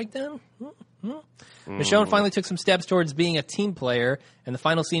Rick's breakdown. Michonne finally took some steps towards being a team player, and the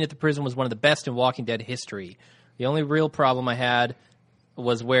final scene at the prison was one of the best in Walking Dead history. The only real problem I had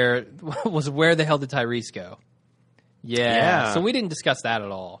was where the hell did Tyrese go? Yeah. So we didn't discuss that at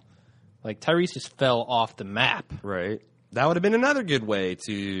all. Like, Tyrese just fell off the map. Right. That would have been another good way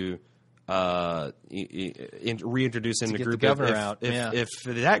to reintroduce him to get group the governor if, out. If, Yeah. if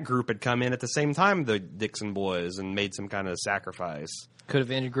that group had come in at the same time, the Dixon boys, and made some kind of sacrifice. Could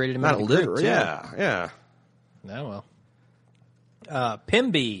have integrated him Not into the group, literally. too. Yeah. Oh, well.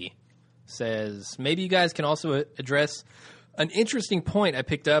 Pimby says, maybe you guys can also address an interesting point I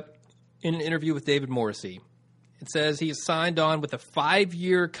picked up in an interview with David Morrissey. It says he is signed on with a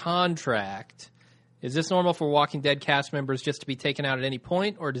 5-year contract. Is this normal for Walking Dead cast members just to be taken out at any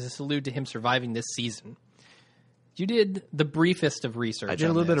point, or does this allude to him surviving this season? You did the briefest of research. I did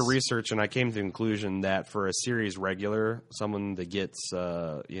a little bit of research, and I came to the conclusion that for a series regular, someone that gets,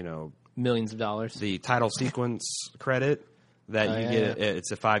 millions of dollars. The title sequence credit that you get,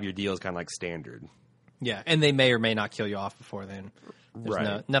 it's a 5-year deal, is kind of like standard. Yeah, and they may or may not kill you off before then. There's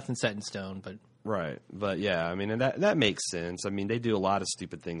Right. nothing set in stone, but Right. But yeah, I mean, and that makes sense. I mean, they do a lot of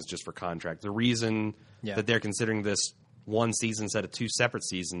stupid things just for contract. The reason that they're considering this one season instead of 2 separate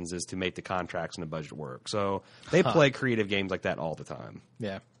seasons is to make the contracts and the budget work. So they play creative games like that all the time.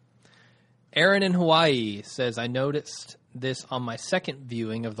 yeah. Aaron in Hawaii says, I noticed this on my second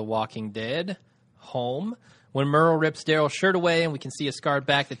viewing of The Walking Dead home. When Merle rips Daryl's shirt away and we can see a scarred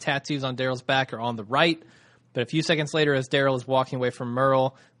back, the tattoos on Daryl's back are on the right. But a few seconds later, as Daryl is walking away from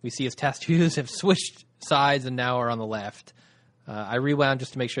Merle, we see his tattoos have switched sides and now are on the left. I rewound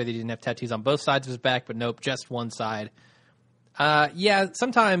just to make sure that he didn't have tattoos on both sides of his back, but nope, just one side. Yeah,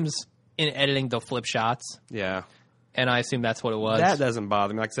 sometimes in editing they'll flip shots, Yeah. and I assume that's what it was. That doesn't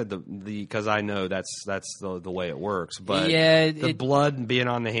bother me. Like I said, because I know that's the way it works. But Yeah, the blood being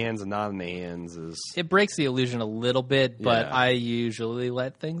on the hands and not on the hands is It breaks the illusion a little bit, but Yeah. I usually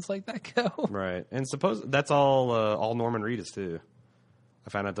let things like that go. right. And suppose that's all Norman Reedus too. I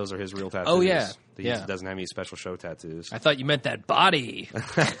found out those are his real tattoos. Oh, yeah. He Yeah. doesn't have any special show tattoos. I thought you meant that body.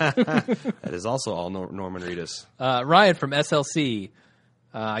 That is also all Norman Reedus. Ryan from SLC.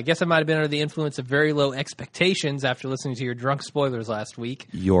 I guess I might have been under the influence of very low expectations after listening to your drunk spoilers last week,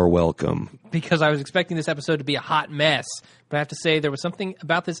 You're welcome. because I was expecting this episode to be a hot mess. But I have to say there was something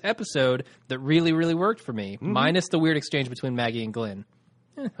about this episode that really, really worked for me, minus the weird exchange between Maggie and Glenn.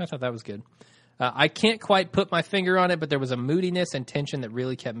 I thought that was good. I can't quite put my finger on it, but there was a moodiness and tension that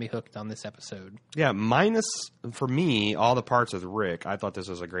really kept me hooked on this episode. Yeah, minus, for me, all the parts with Rick, I thought this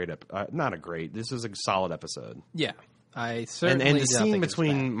was a great not a great, this is a solid episode. Yeah, I certainly And the don't scene think it's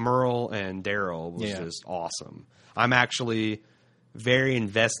between Merle and Daryl was just awesome. I'm actually very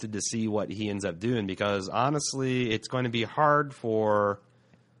invested to see what he ends up doing, because honestly, it's going to be hard for...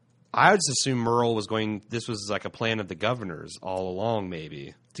 I would assume Merle this was like a plan of the governor's all along,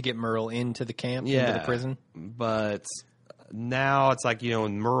 maybe. to get Merle into the camp, into the prison. But now it's like,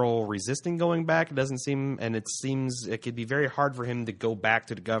 Merle resisting going back. It seems it could be very hard for him to go back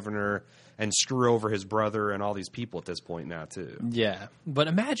to the governor and screw over his brother and all these people at this point now, too. Yeah, but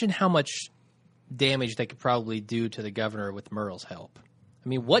imagine how much damage they could probably do to the governor with Merle's help. I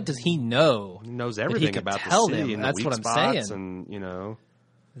mean, what does he know? He knows that he everything could about tell the city them? and That's the what weak I'm spots saying. and,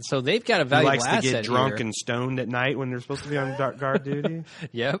 So they've got a he valuable likes to asset get drunk here. and stoned at night when they're supposed to be on guard duty.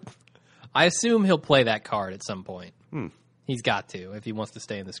 Yep. I assume he'll play that card at some point. He's got to if he wants to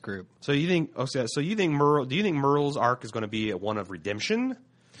stay in this group. So you think? Do you think Merle's arc is going to be one of redemption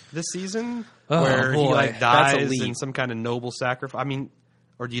this season, where boy, he that's a dies leap. in some kind of noble sacrifice? I mean,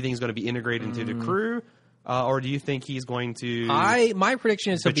 or do you think he's going to be integrated into the crew, or do you think he's going to? My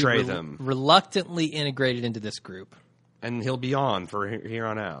prediction is he'll be Betray them. reluctantly integrated into this group. And he'll be on for here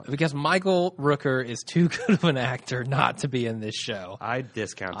on out. Because Michael Rooker is too good of an actor not to be in this show. I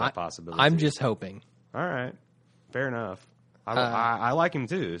discount that possibility. I'm just hoping. All right, fair enough. I like him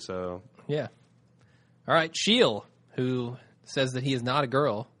too. So Yeah. All right, Sheil, who says that he is not a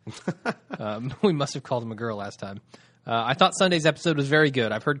girl. We must have called him a girl last time. I thought Sunday's episode was very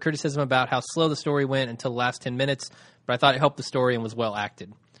good. I've heard criticism about how slow the story went until the last 10 minutes, but I thought it helped the story and was well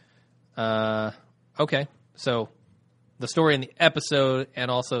acted. Okay, so the story in the episode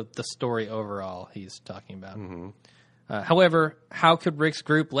and also the story overall he's talking about. However, how could Rick's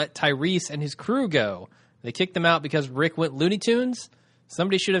group let Tyrese and his crew go? They kicked them out because Rick went Looney Tunes?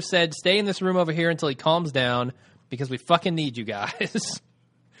 Somebody should have said, stay in this room over here until he calms down because we fucking need you guys.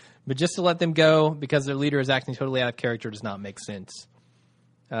 But just to let them go because their leader is acting totally out of character does not make sense.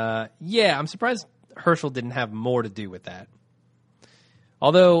 Yeah, I'm surprised Herschel didn't have more to do with that.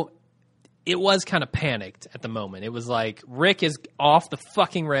 Although it was kind of panicked at the moment. It was like, Rick is off the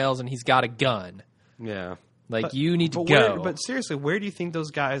fucking rails and he's got a gun. yeah, Like, you need to go. But seriously, where do you think those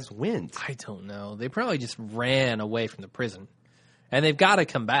guys went? I don't know. They probably just ran away from the prison. And they've got to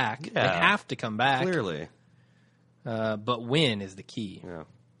come back. Yeah. They have to come back. Clearly, But when is the key. yeah.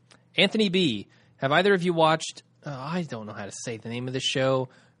 Anthony B., have either of you watched, I don't know how to say the name of the show,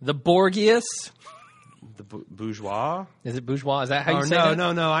 The Borgias? The Bourgeois. Is it Bourgeois? Is that how you say no,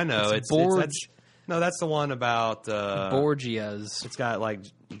 that? no, I know. It's Borg- that's the one about. Borgias. It's got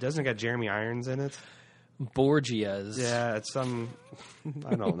doesn't it got Jeremy Irons in it? Borgias. Yeah, it's some.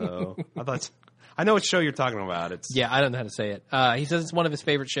 I don't know. I know what show you're talking about. It's Yeah, I don't know how to say it. He says it's one of his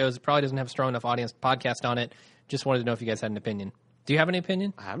favorite shows. It probably doesn't have a strong enough audience podcast on it. Just wanted to know if you guys had an opinion. Do you have any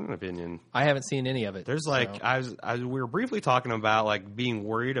opinion? I have an opinion. I haven't seen any of it. There's so. we were briefly talking about being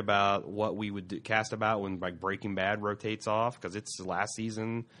worried about what we would cast about when Breaking Bad rotates off because it's the last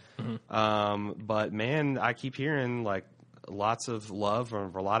season. But man, I keep hearing lots of love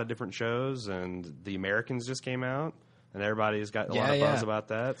for a lot of different shows, and The Americans just came out, and everybody's got a lot of buzz about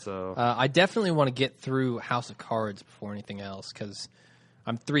that. So I definitely want to get through House of Cards before anything else, because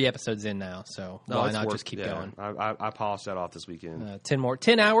I'm 3 episodes in now, so why not just keep going? I polished that off this weekend.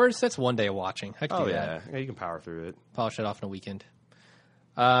 10 hours? That's one day of watching. I can do that. Yeah, you can power through it. Polish it off in a weekend.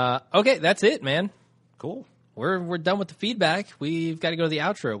 Okay, that's it, man. Cool. We're done with the feedback. We've got to go to the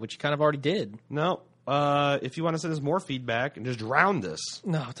outro, which you kind of already did. No. If you want to send us more feedback and just drown us.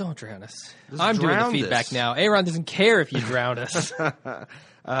 No, don't drown us. Just I'm doing the feedback now. Aaron doesn't care if you drown us.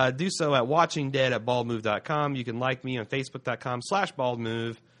 Do so at watchingdead@baldmove.com. You can like me on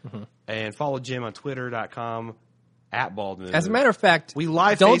facebook.com/baldmove and follow Jim on twitter.com @baldmove. As a matter of fact, we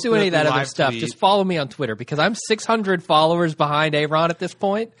live don't Facebook, do any of that we other live stuff. tweet. Just follow me on Twitter, because I'm 600 followers behind Aaron at this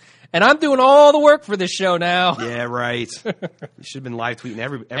point, and I'm doing all the work for this show now. Yeah, right. You should have been live tweeting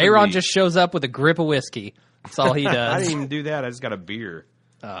every Aaron week. just shows up with a grip of whiskey. That's all he does. I didn't even do that. I just got a beer.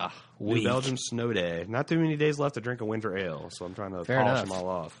 New Belgium snow day. Not too many days left to drink a winter ale, so I'm trying to polish them all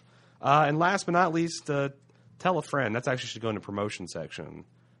off. And last but not least, tell a friend. That's actually should go in the promotion section.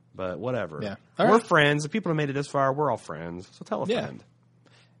 But whatever. Yeah. We're friends. The people who made it this far, we're all friends. So tell a friend.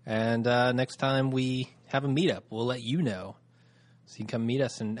 And next time we have a meetup, we'll let you know. So you can come meet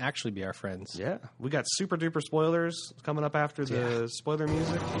us and actually be our friends. Yeah. We got super duper spoilers coming up after the spoiler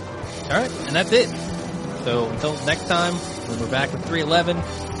music. All right. And that's it. So until next time, when we're back with 311,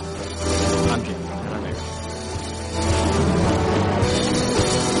 I'm Jim. And I'm Aaron.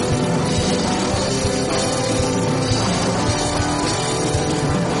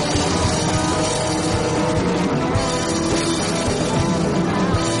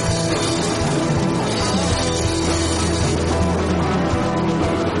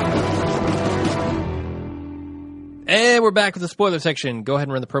 And we're back with the spoiler section. Go ahead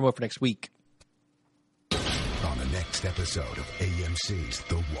and run the promo for next week. On the next episode of AMC's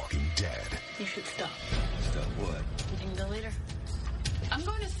The Walking Dead. You should stop. Stop what? Meeting the leader. I'm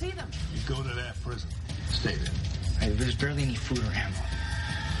going to see them. You go to that prison. Stay there. Hey, there's barely any food or ammo.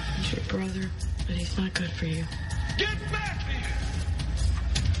 He's your brother, but he's not good for you. Get back here!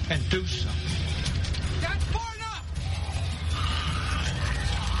 And do something. That's far enough!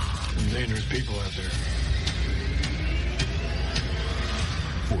 Some dangerous people out there.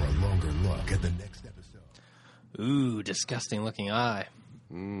 For a longer look at the next episode. Ooh, disgusting looking eye.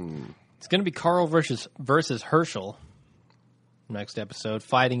 It's going to be Carl versus Herschel. Next episode,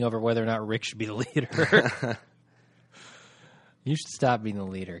 fighting over whether or not Rick should be the leader. You should stop being the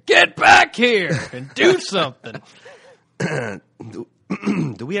leader. Get back here and do something.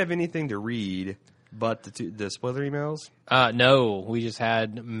 Do we have anything to read but the spoiler emails? No, we just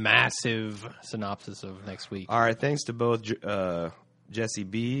had massive synopsis of next week. All right, thanks to both Jesse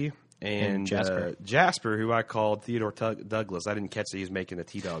B. and Jasper, who I called Theodore Douglas. I didn't catch that he was making a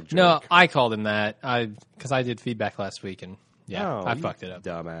T-Dog joke. No, I called him that because I did feedback last week, and I fucked it up.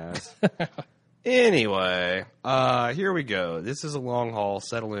 Dumbass. Anyway, here we go. This is a long haul.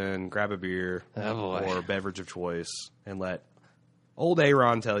 Settle in, grab a beer or beverage of choice, and let old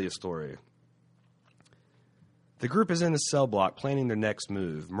Aaron tell you a story. The group is in the cell block planning their next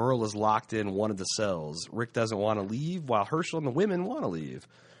move. Merle is locked in one of the cells. Rick doesn't want to leave, while Herschel and the women want to leave.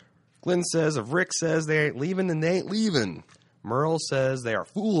 Glenn says if Rick says they ain't leaving, then they ain't leaving. Merle says they are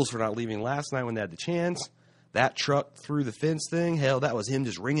fools for not leaving last night when they had the chance. That truck through the fence thing, hell, that was him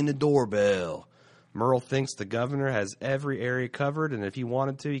just ringing the doorbell. Merle thinks the governor has every area covered, and if he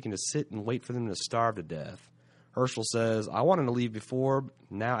wanted to, he can just sit and wait for them to starve to death. Herschel says, I wanted to leave before,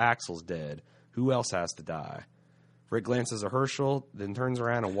 now Axel's dead. Who else has to die? Rick glances at Herschel, then turns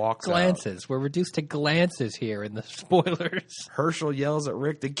around and walks out. Glances. We're reduced to glances here in the spoilers. Herschel yells at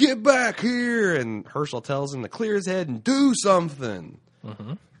Rick to get back here, and Herschel tells him to clear his head and do something.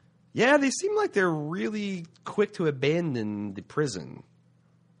 Mm-hmm. Yeah, they seem like they're really quick to abandon the prison.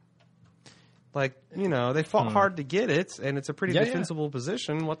 Like, you know, they fought hard to get it, and it's a pretty defensible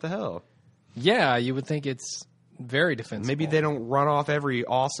position. What the hell? Yeah, you would think it's very defensible. Maybe they don't run off every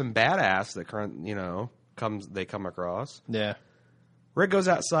awesome badass that they come across. Yeah. Rick goes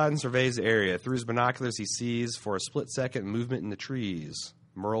outside and surveys the area. Through his binoculars, he sees for a split second movement in the trees.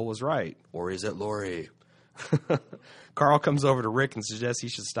 Merle was right. Or is it Lori? Carl comes over to Rick and suggests he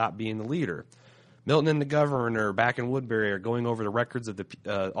should stop being the leader. Milton and the governor back in Woodbury are going over the records of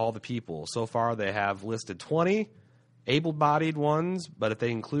all the people. So far, they have listed 20 able-bodied ones, but if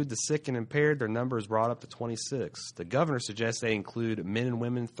they include the sick and impaired, their number is brought up to 26. The governor suggests they include men and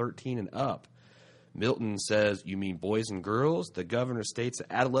women 13 and up. Milton says, you mean boys and girls? The governor states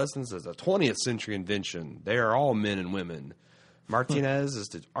that adolescence is a 20th century invention. They are all men and women. Martinez is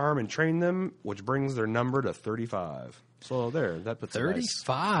to arm and train them, which brings their number to 35. So there, that puts a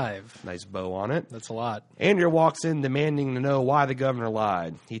 35. nice bow on it. That's a lot. Andrea walks in demanding to know why the governor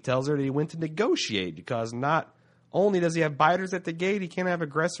lied. He tells her that he went to negotiate because not only does he have biters at the gate, he can't have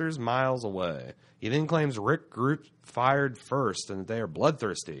aggressors miles away. He then claims Rick Group fired first and that they are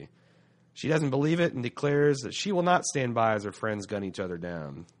bloodthirsty. She doesn't believe it and declares that she will not stand by as her friends gun each other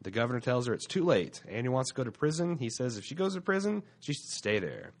down. The governor tells her it's too late. Andrea wants to go to prison. He says if she goes to prison, she should stay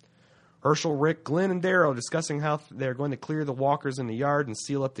there. Herschel, Rick, Glenn, and Daryl discussing how they're going to clear the walkers in the yard and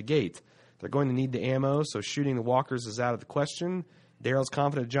seal up the gate. They're going to need the ammo, so shooting the walkers is out of the question. Daryl's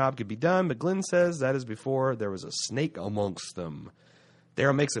confident a job could be done, but Glenn says that is before there was a snake amongst them.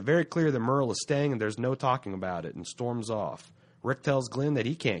 Daryl makes it very clear that Merle is staying and there's no talking about it and storms off. Rick tells Glenn that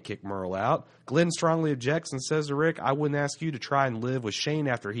he can't kick Merle out. Glenn strongly objects and says to Rick, I wouldn't ask you to try and live with Shane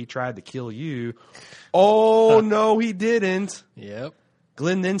after he tried to kill you. Oh, no, he didn't. Yep.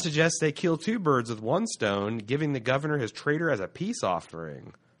 Glenn then suggests they kill two birds with one stone, giving the governor his traitor as a peace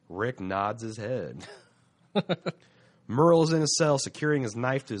offering. Rick nods his head. Merle is in a cell, securing his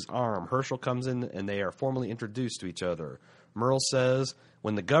knife to his arm. Herschel comes in, and they are formally introduced to each other. Merle says,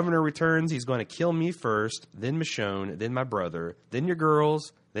 when the governor returns, he's going to kill me first, then Michonne, then my brother, then your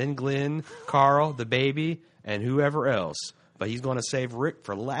girls, then Glenn, Carl, the baby, and whoever else. But he's going to save Rick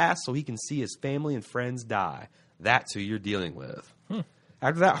for last so he can see his family and friends die. That's who you're dealing with.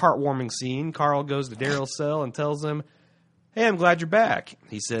 After that heartwarming scene, Carl goes to Daryl's cell and tells him, hey, I'm glad you're back.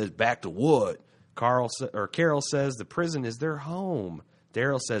 He says, back to what? Carol says the prison is their home.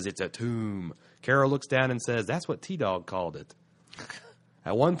 Daryl says it's a tomb. Carol looks down and says, that's what T-Dog called it.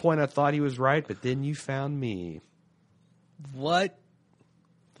 At one point I thought he was right, but then you found me. What?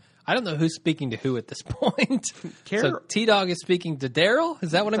 I don't know who's speaking to who at this point. Carol- So T-Dog is speaking to Daryl?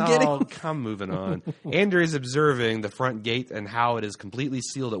 Is that what I'm getting? Oh, I'm moving on. Andrew is observing the front gate and how it is completely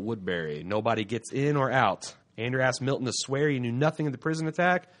sealed at Woodbury. Nobody gets in or out. Andrew asks Milton to swear he knew nothing of the prison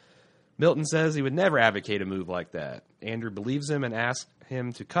attack. Milton says he would never advocate a move like that. Andrew believes him and asks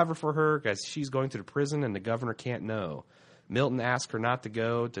him to cover for her because she's going to the prison and the governor can't know. Milton asks her not to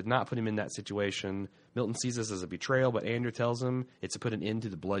go, to not put him in that situation. Milton sees this as a betrayal, but Andrew tells him it's to put an end to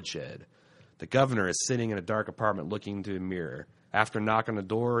the bloodshed. The governor is sitting in a dark apartment looking into a mirror. After a knock on the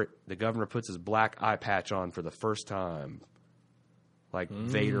door, the governor puts his black eye patch on for the first time. Like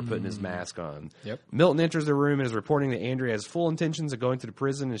Vader putting his mask on. Yep. Milton enters the room and is reporting that Andrea has full intentions of going to the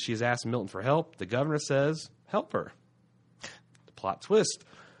prison, and she has asked Milton for help. The governor says, help her. The plot twist.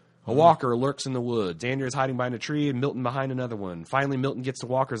 A walker lurks in the woods. Andrea is hiding behind a tree and Milton behind another one. Finally, Milton gets the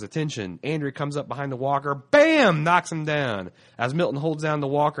walker's attention. Andrea comes up behind the walker. Bam! Knocks him down. As Milton holds down the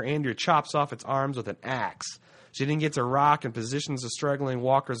walker, Andrea chops off its arms with an axe. She then gets a rock and positions the struggling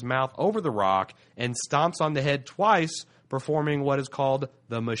walker's mouth over the rock and stomps on the head twice, performing what is called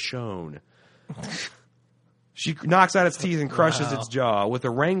the Michonne. She knocks out its teeth and crushes its jaw. With a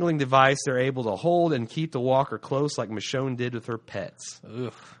wrangling device, they're able to hold and keep the walker close like Michonne did with her pets.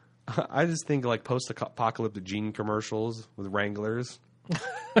 Oof. I just think like post-apocalyptic gene commercials with wranglers.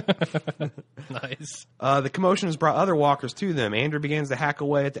 Nice. The commotion has brought other walkers to them. Andrew begins to hack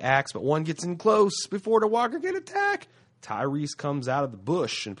away at the axe, but one gets in close before the walker can attack. Tyrese comes out of the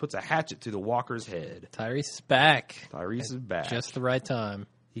bush and puts a hatchet to the walker's head. Tyrese is back. Tyrese is back. Just the right time.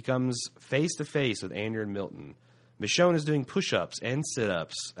 He comes face to face with Andrew and Milton. Michonne is doing push-ups and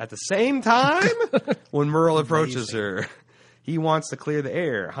sit-ups at the same time when Merle approaches her. He wants to clear the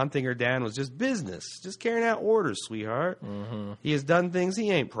air. Hunting her down was just business. Just carrying out orders, sweetheart. Mm-hmm. He has done things he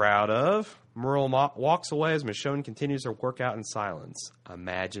ain't proud of. Merle walks away as Michonne continues her workout in silence.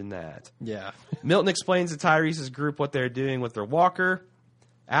 Imagine that. Yeah. Milton explains to Tyrese's group what they're doing with their walker.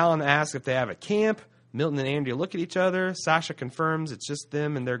 Alan asks if they have a camp. Milton and Andrea look at each other. Sasha confirms it's just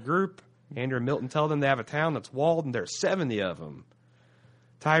them and their group. Andrea and Milton tell them they have a town that's walled and there's 70 of them.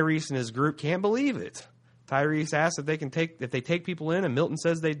 Tyrese and his group can't believe it. Tyrese asks if they take people in, and Milton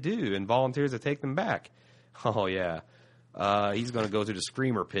says they do, and volunteers to take them back. Oh, yeah. He's going to go to the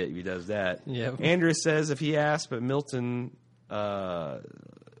screamer pit if he does that. Yep. Andrea says if he asks, but Milton... what?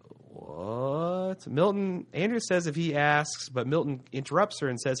 Andrea says if he asks, but Milton interrupts her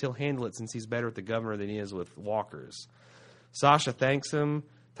and says he'll handle it since he's better with the governor than he is with walkers. Sasha thanks him.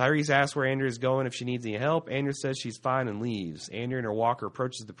 Tyrese asks where Andrea is going if she needs any help. Andrea says she's fine and leaves. Andrea and her walker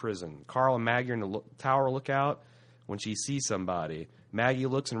approaches the prison. Carl and Maggie are in the tower lookout when she sees somebody. Maggie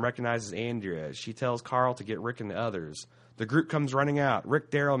looks and recognizes Andrea. She tells Carl to get Rick and the others. The group comes running out.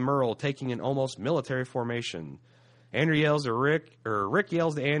 Rick, Daryl, and Merle taking an almost military formation. Andrea yells to Rick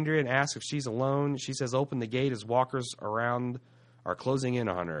yells to Andrea and asks if she's alone. She says open the gate as walkers around are closing in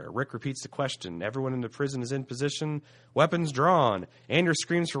on her. Rick repeats the question. Everyone in the prison is in position. Weapons drawn. Andrew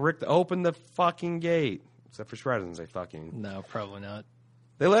screams for Rick to open the fucking gate. Except for Shredder doesn't say fucking. No, probably not.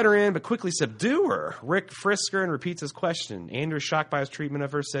 They let her in, but quickly subdue her. Rick frisks her and repeats his question. Andrew, shocked by his treatment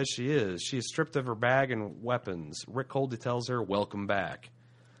of her, says she is. She is stripped of her bag and weapons. Rick coldly tells her, welcome back.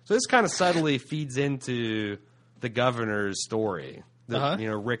 So this kind of subtly feeds into the governor's story. That,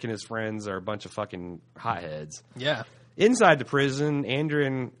 Rick and his friends are a bunch of fucking hotheads. Yeah. Inside the prison, Andrew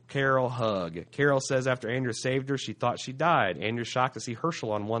and Carol hug. Carol says after Andrew saved her, she thought she died. Andrew's shocked to see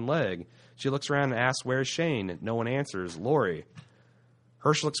Herschel on one leg. She looks around and asks, where's Shane? No one answers. Lori.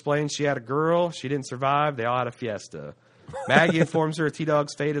 Herschel explains she had a girl. She didn't survive. They all had a fiesta. Maggie informs her of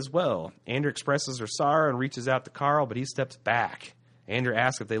T-Dog's fate as well. Andrew expresses her sorrow and reaches out to Carl, but he steps back. Andrew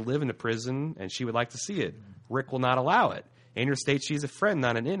asks if they live in the prison, and she would like to see it. Rick will not allow it. Andrew states she's a friend,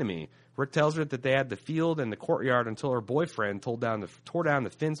 not an enemy. Rick tells her that they had the field and the courtyard until her boyfriend tore down the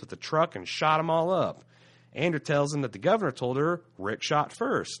fence with the truck and shot them all up. Andrew tells him that the governor told her Rick shot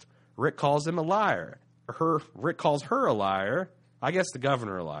first. Rick calls him a liar. Rick calls her a liar. I guess the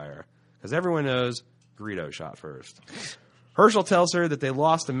governor a liar, because everyone knows Greedo shot first. Herschel tells her that they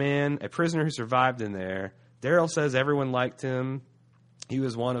lost a man, a prisoner who survived in there. Daryl says everyone liked him. He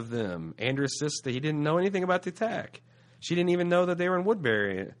was one of them. Andrew insists that he didn't know anything about the attack. She didn't even know that they were in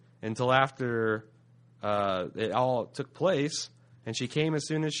Woodbury until after it all took place, and she came as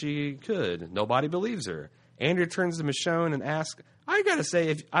soon as she could. Nobody believes her. Andrew turns to Michonne and asks, I gotta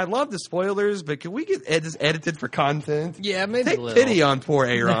say, I love the spoilers, but can we get this edited for content? Yeah, maybe Take a little. pity on poor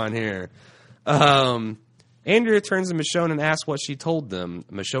Aaron here. Andrea turns to Michonne and asks what she told them.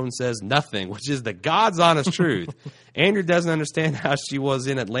 Michonne says nothing, which is the God's honest truth. Andrew doesn't understand how she was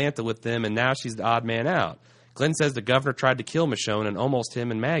in Atlanta with them, and now she's the odd man out. Glenn says the governor tried to kill Michonne and almost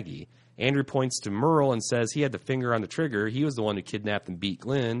him and Maggie. Andrew points to Merle and says he had the finger on the trigger. He was the one who kidnapped and beat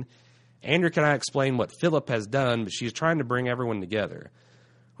Glenn. Andrew cannot explain what Philip has done, but she's trying to bring everyone together.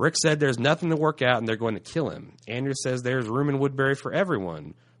 Rick said there's nothing to work out and they're going to kill him. Andrew says there's room in Woodbury for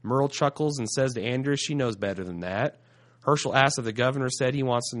everyone. Merle chuckles and says to Andrew she knows better than that. Herschel asks if the governor said he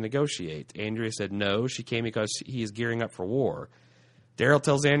wants to negotiate. Andrea said no, she came because he is gearing up for war. Daryl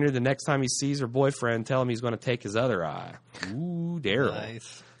tells Andrea the next time he sees her boyfriend, tell him he's going to take his other eye. Ooh, Daryl.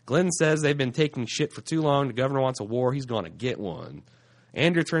 Nice. Glenn says they've been taking shit for too long. The governor wants a war. He's going to get one.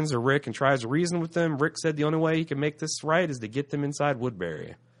 Andrew turns to Rick and tries to reason with them. Rick said the only way he can make this right is to get them inside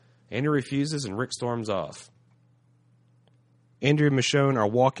Woodbury. Andrew refuses, and Rick storms off. Andrew and Michonne are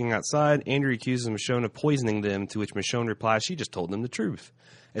walking outside. Andrew accuses Michonne of poisoning them, to which Michonne replies she just told them the truth.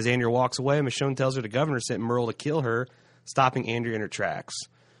 As Andrew walks away, Michonne tells her the governor sent Merle to kill her, stopping Andrea in her tracks.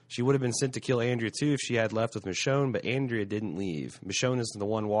 She would have been sent to kill Andrea, too, if she had left with Michonne, but Andrea didn't leave. Michonne is the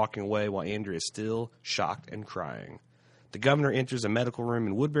one walking away while Andrea is still shocked and crying. The governor enters a medical room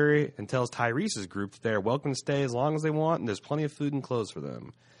in Woodbury and tells Tyrese's group that they are welcome to stay as long as they want and there's plenty of food and clothes for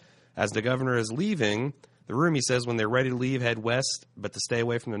them. As the governor is leaving the room, he says when they're ready to leave, head west, but to stay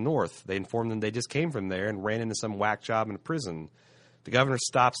away from the north. They inform them they just came from there and ran into some whack job in a prison. The governor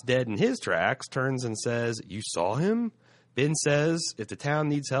stops dead in his tracks, turns and says, "You saw him?" Ben says if the town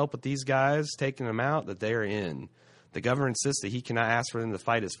needs help with these guys taking them out, that they are in. The governor insists that he cannot ask for them to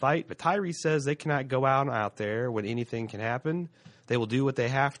fight his fight, but Tyrese says they cannot go out there when anything can happen. They will do what they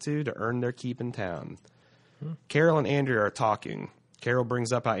have to earn their keep in town. Carol and Andrea are talking. Carol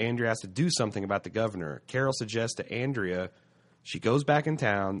brings up how Andrea has to do something about the governor. Carol suggests to Andrea she goes back in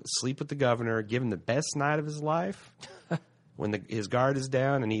town, sleep with the governor, give him the best night of his life when his guard is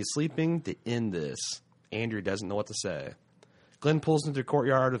down and he's sleeping to end this. Andrea doesn't know what to say. Glenn pulls into the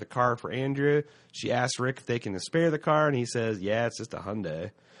courtyard with a car for Andrea. She asks Rick if they can spare the car, and he says, yeah, it's just a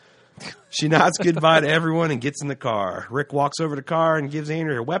Hyundai. She nods goodbye to everyone and gets in the car. Rick walks over to the car and gives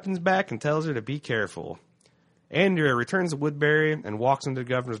Andrea her weapons back and tells her to be careful. Andrea returns to Woodbury and walks into the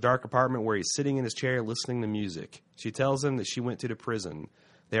governor's dark apartment where he's sitting in his chair listening to music. She tells him that she went to the prison.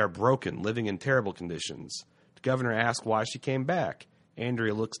 They are broken, living in terrible conditions. The governor asks why she came back.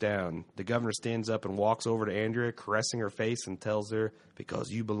 Andrea looks down. The governor stands up and walks over to Andrea, caressing her face, and tells her, because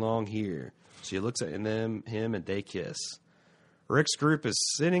you belong here. She looks at him, and they kiss. Rick's group is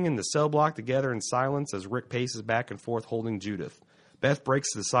sitting in the cell block together in silence as Rick paces back and forth holding Judith. Beth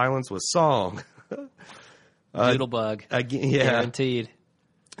breaks the silence with song. Doodlebug. Yeah. Guaranteed.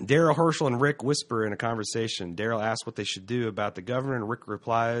 Daryl, Herschel, and Rick whisper in a conversation. Daryl asks what they should do about the governor, and Rick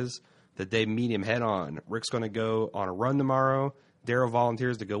replies that they meet him head on. Rick's going to go on a run tomorrow. Daryl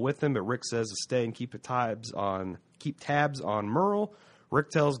volunteers to go with him, but Rick says to stay and keep tabs on Merle. Rick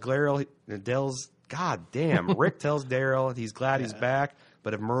tells Daryl he's glad he's back,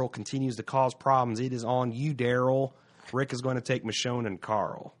 but if Merle continues to cause problems, it is on you, Daryl. Rick is going to take Michonne and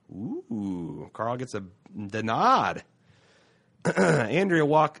Carl. Ooh, Carl gets the nod. Andrea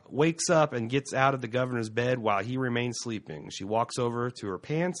wakes up and gets out of the governor's bed while he remains sleeping. She walks over to her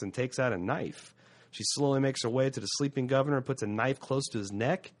pants and takes out a knife. She slowly makes her way to the sleeping governor and puts a knife close to his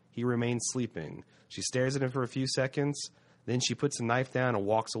neck. He remains sleeping. She stares at him for a few seconds. Then she puts the knife down and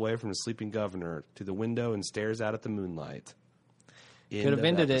walks away from the sleeping governor to the window and stares out at the moonlight. Could have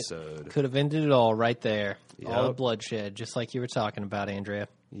ended it. Could have ended it all right there. Yep. All the bloodshed, just like you were talking about, Andrea.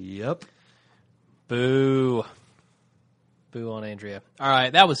 Yep. Boo. Boo on Andrea. All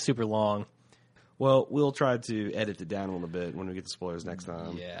right, that was super long. Well, we'll try to edit it down a little bit when we get to spoilers next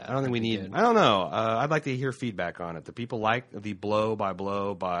time. Yeah, I don't think we need. good. I don't know. I'd like to hear feedback on it. Do people like the blow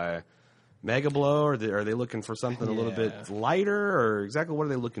by Mega Blow, or are they looking for something a little bit lighter, or exactly what are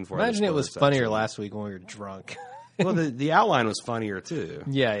they looking for? in Imagine the it was spoiler funnier section? last week when we were drunk. Well, the outline was funnier too.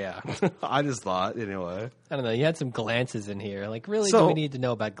 Yeah. I just thought anyway. I don't know. You had some glances in here. Like, really, So- do we need to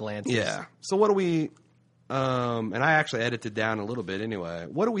know about glances? Yeah. So what do we? And I actually edited down a little bit anyway.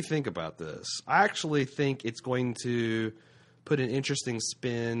 What do we think about this? I actually think it's going to put an interesting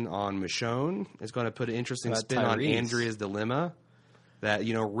spin on Michonne. It's going to put an interesting About spin on Tyrese. Andrea's dilemma. That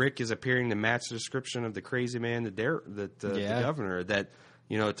Rick is appearing to match the description of the crazy man, the governor. That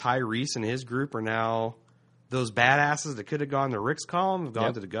Tyrese and his group are now those badasses that could have gone to Rick's column have gone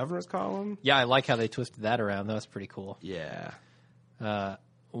Yep. to the governor's column. Yeah, I like how they twisted that around. That was pretty cool. Yeah.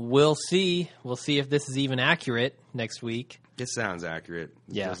 We'll see. We'll see if this is even accurate next week. It sounds accurate.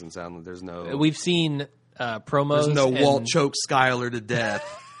 It Yeah. doesn't sound like there's no. We've seen promos. There's no and- Walt choke Skyler to death.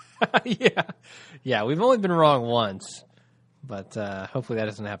 Yeah. We've only been wrong once, but hopefully that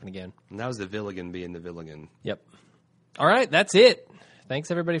doesn't happen again. And that was the Villigan being the Villigan. Yep. All right, that's it.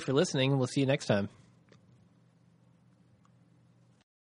 Thanks everybody for listening. We'll see you next time.